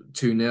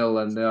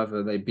 2-0, and the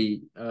other they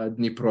beat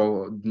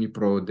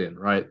Dnipro Din,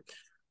 right?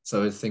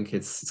 So I think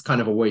it's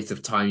kind of a waste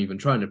of time even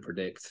trying to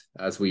predict,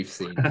 as we've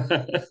seen.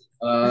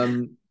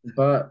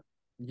 But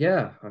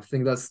yeah, I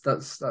think that's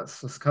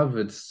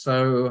covered.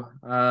 So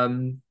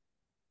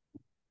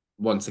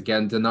once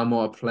again, Dynamo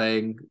are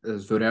playing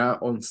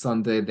Zoria on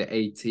Sunday the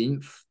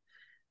 18th.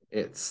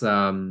 It's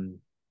I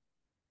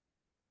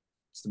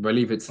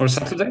believe it's or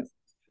Saturday.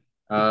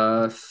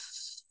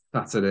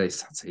 Saturday.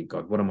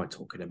 God, what am I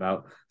talking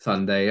about?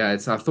 Sunday. Yeah, I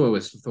thought it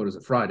was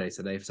a Friday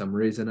today for some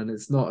reason, and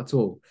it's not at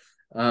all.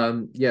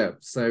 Yeah,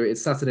 so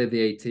it's Saturday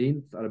the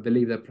 18th. I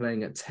believe they're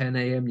playing at 10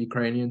 a.m.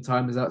 Ukrainian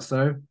time. Is that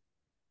so?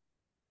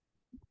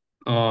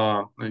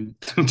 I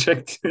need to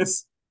check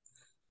this.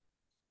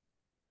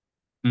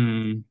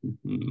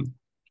 Mm-hmm.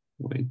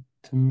 Wait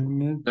a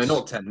minute. No,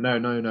 not 10. No,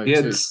 no, no.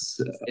 Yeah, 2. It's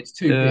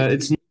 2 p.m.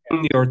 it's not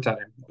your time,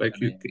 like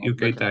 10 a.m.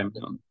 UK time.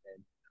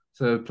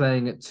 So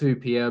playing at 2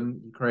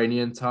 p.m.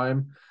 Ukrainian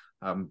time.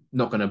 I'm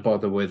not going to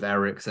bother with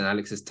Eric's and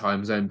Alex's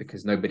time zone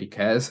because nobody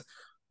cares.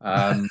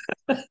 What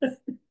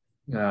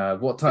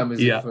time is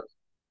it Yeah. for?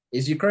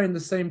 Is Ukraine the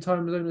same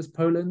time zone as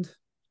Poland?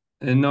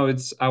 No,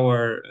 it's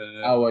our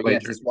Yes,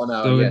 later. it's 1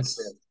 hour. So Yes, it's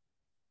yes.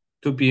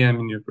 2 p.m.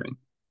 in Ukraine.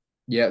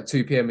 Yeah,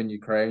 2 p.m. in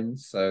Ukraine.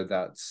 So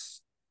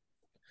that's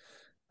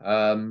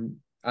and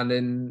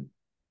in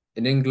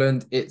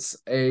England it's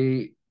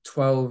a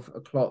 12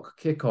 o'clock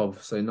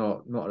kickoff. So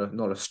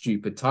not a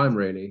stupid time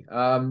really.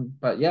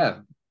 But yeah,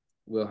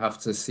 we'll have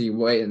to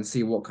wait and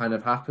see what kind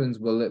of happens.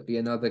 Will it be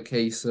another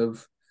case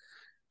of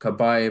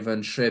Kabayev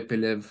and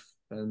Shrepilev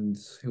and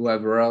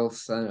whoever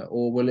else,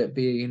 or will it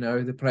be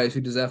the players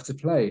who deserve to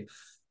play?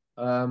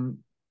 But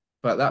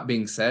that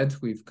being said,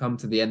 we've come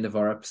to the end of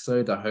our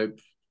episode. I hope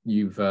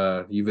you've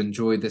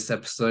enjoyed this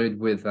episode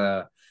with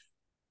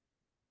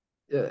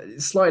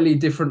slightly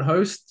different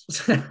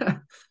hosts.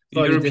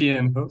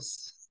 European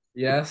hosts.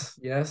 Yes,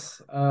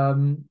 yes.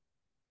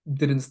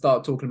 Didn't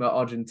start talking about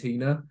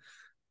Argentina,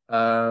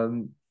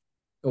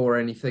 or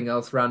anything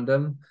else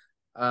random.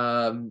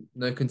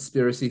 No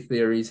conspiracy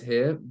theories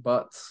here,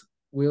 but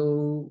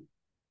we'll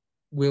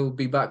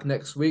be back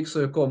next week.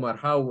 So Komar,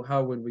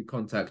 how would we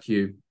contact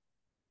you?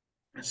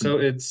 So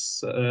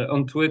it's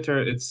on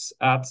Twitter. It's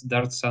at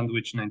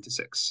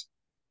dartsandwich96.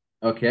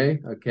 Okay,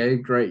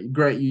 great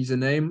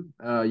username.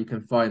 You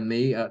can find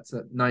me at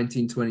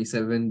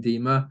 1927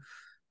 Dima.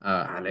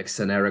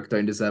 Alex and Eric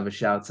don't deserve a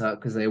shout out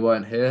because they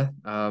weren't here.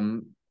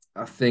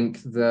 I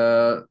think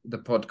the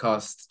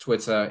podcast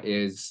Twitter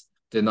is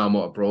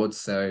Dynamo Abroad,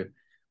 so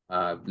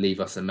leave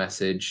us a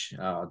message.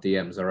 Our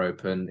DMs are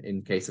open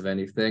in case of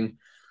anything.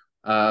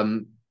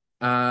 And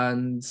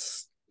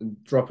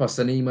drop us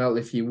an email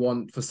if you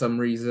want for some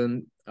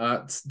reason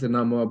at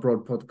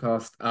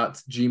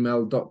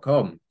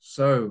dynamoabroadpodcast@gmail.com.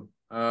 So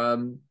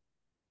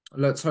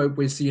let's hope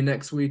we see you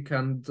next week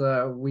and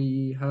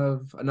we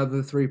have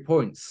another 3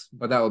 points.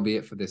 But that will be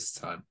it for this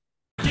time.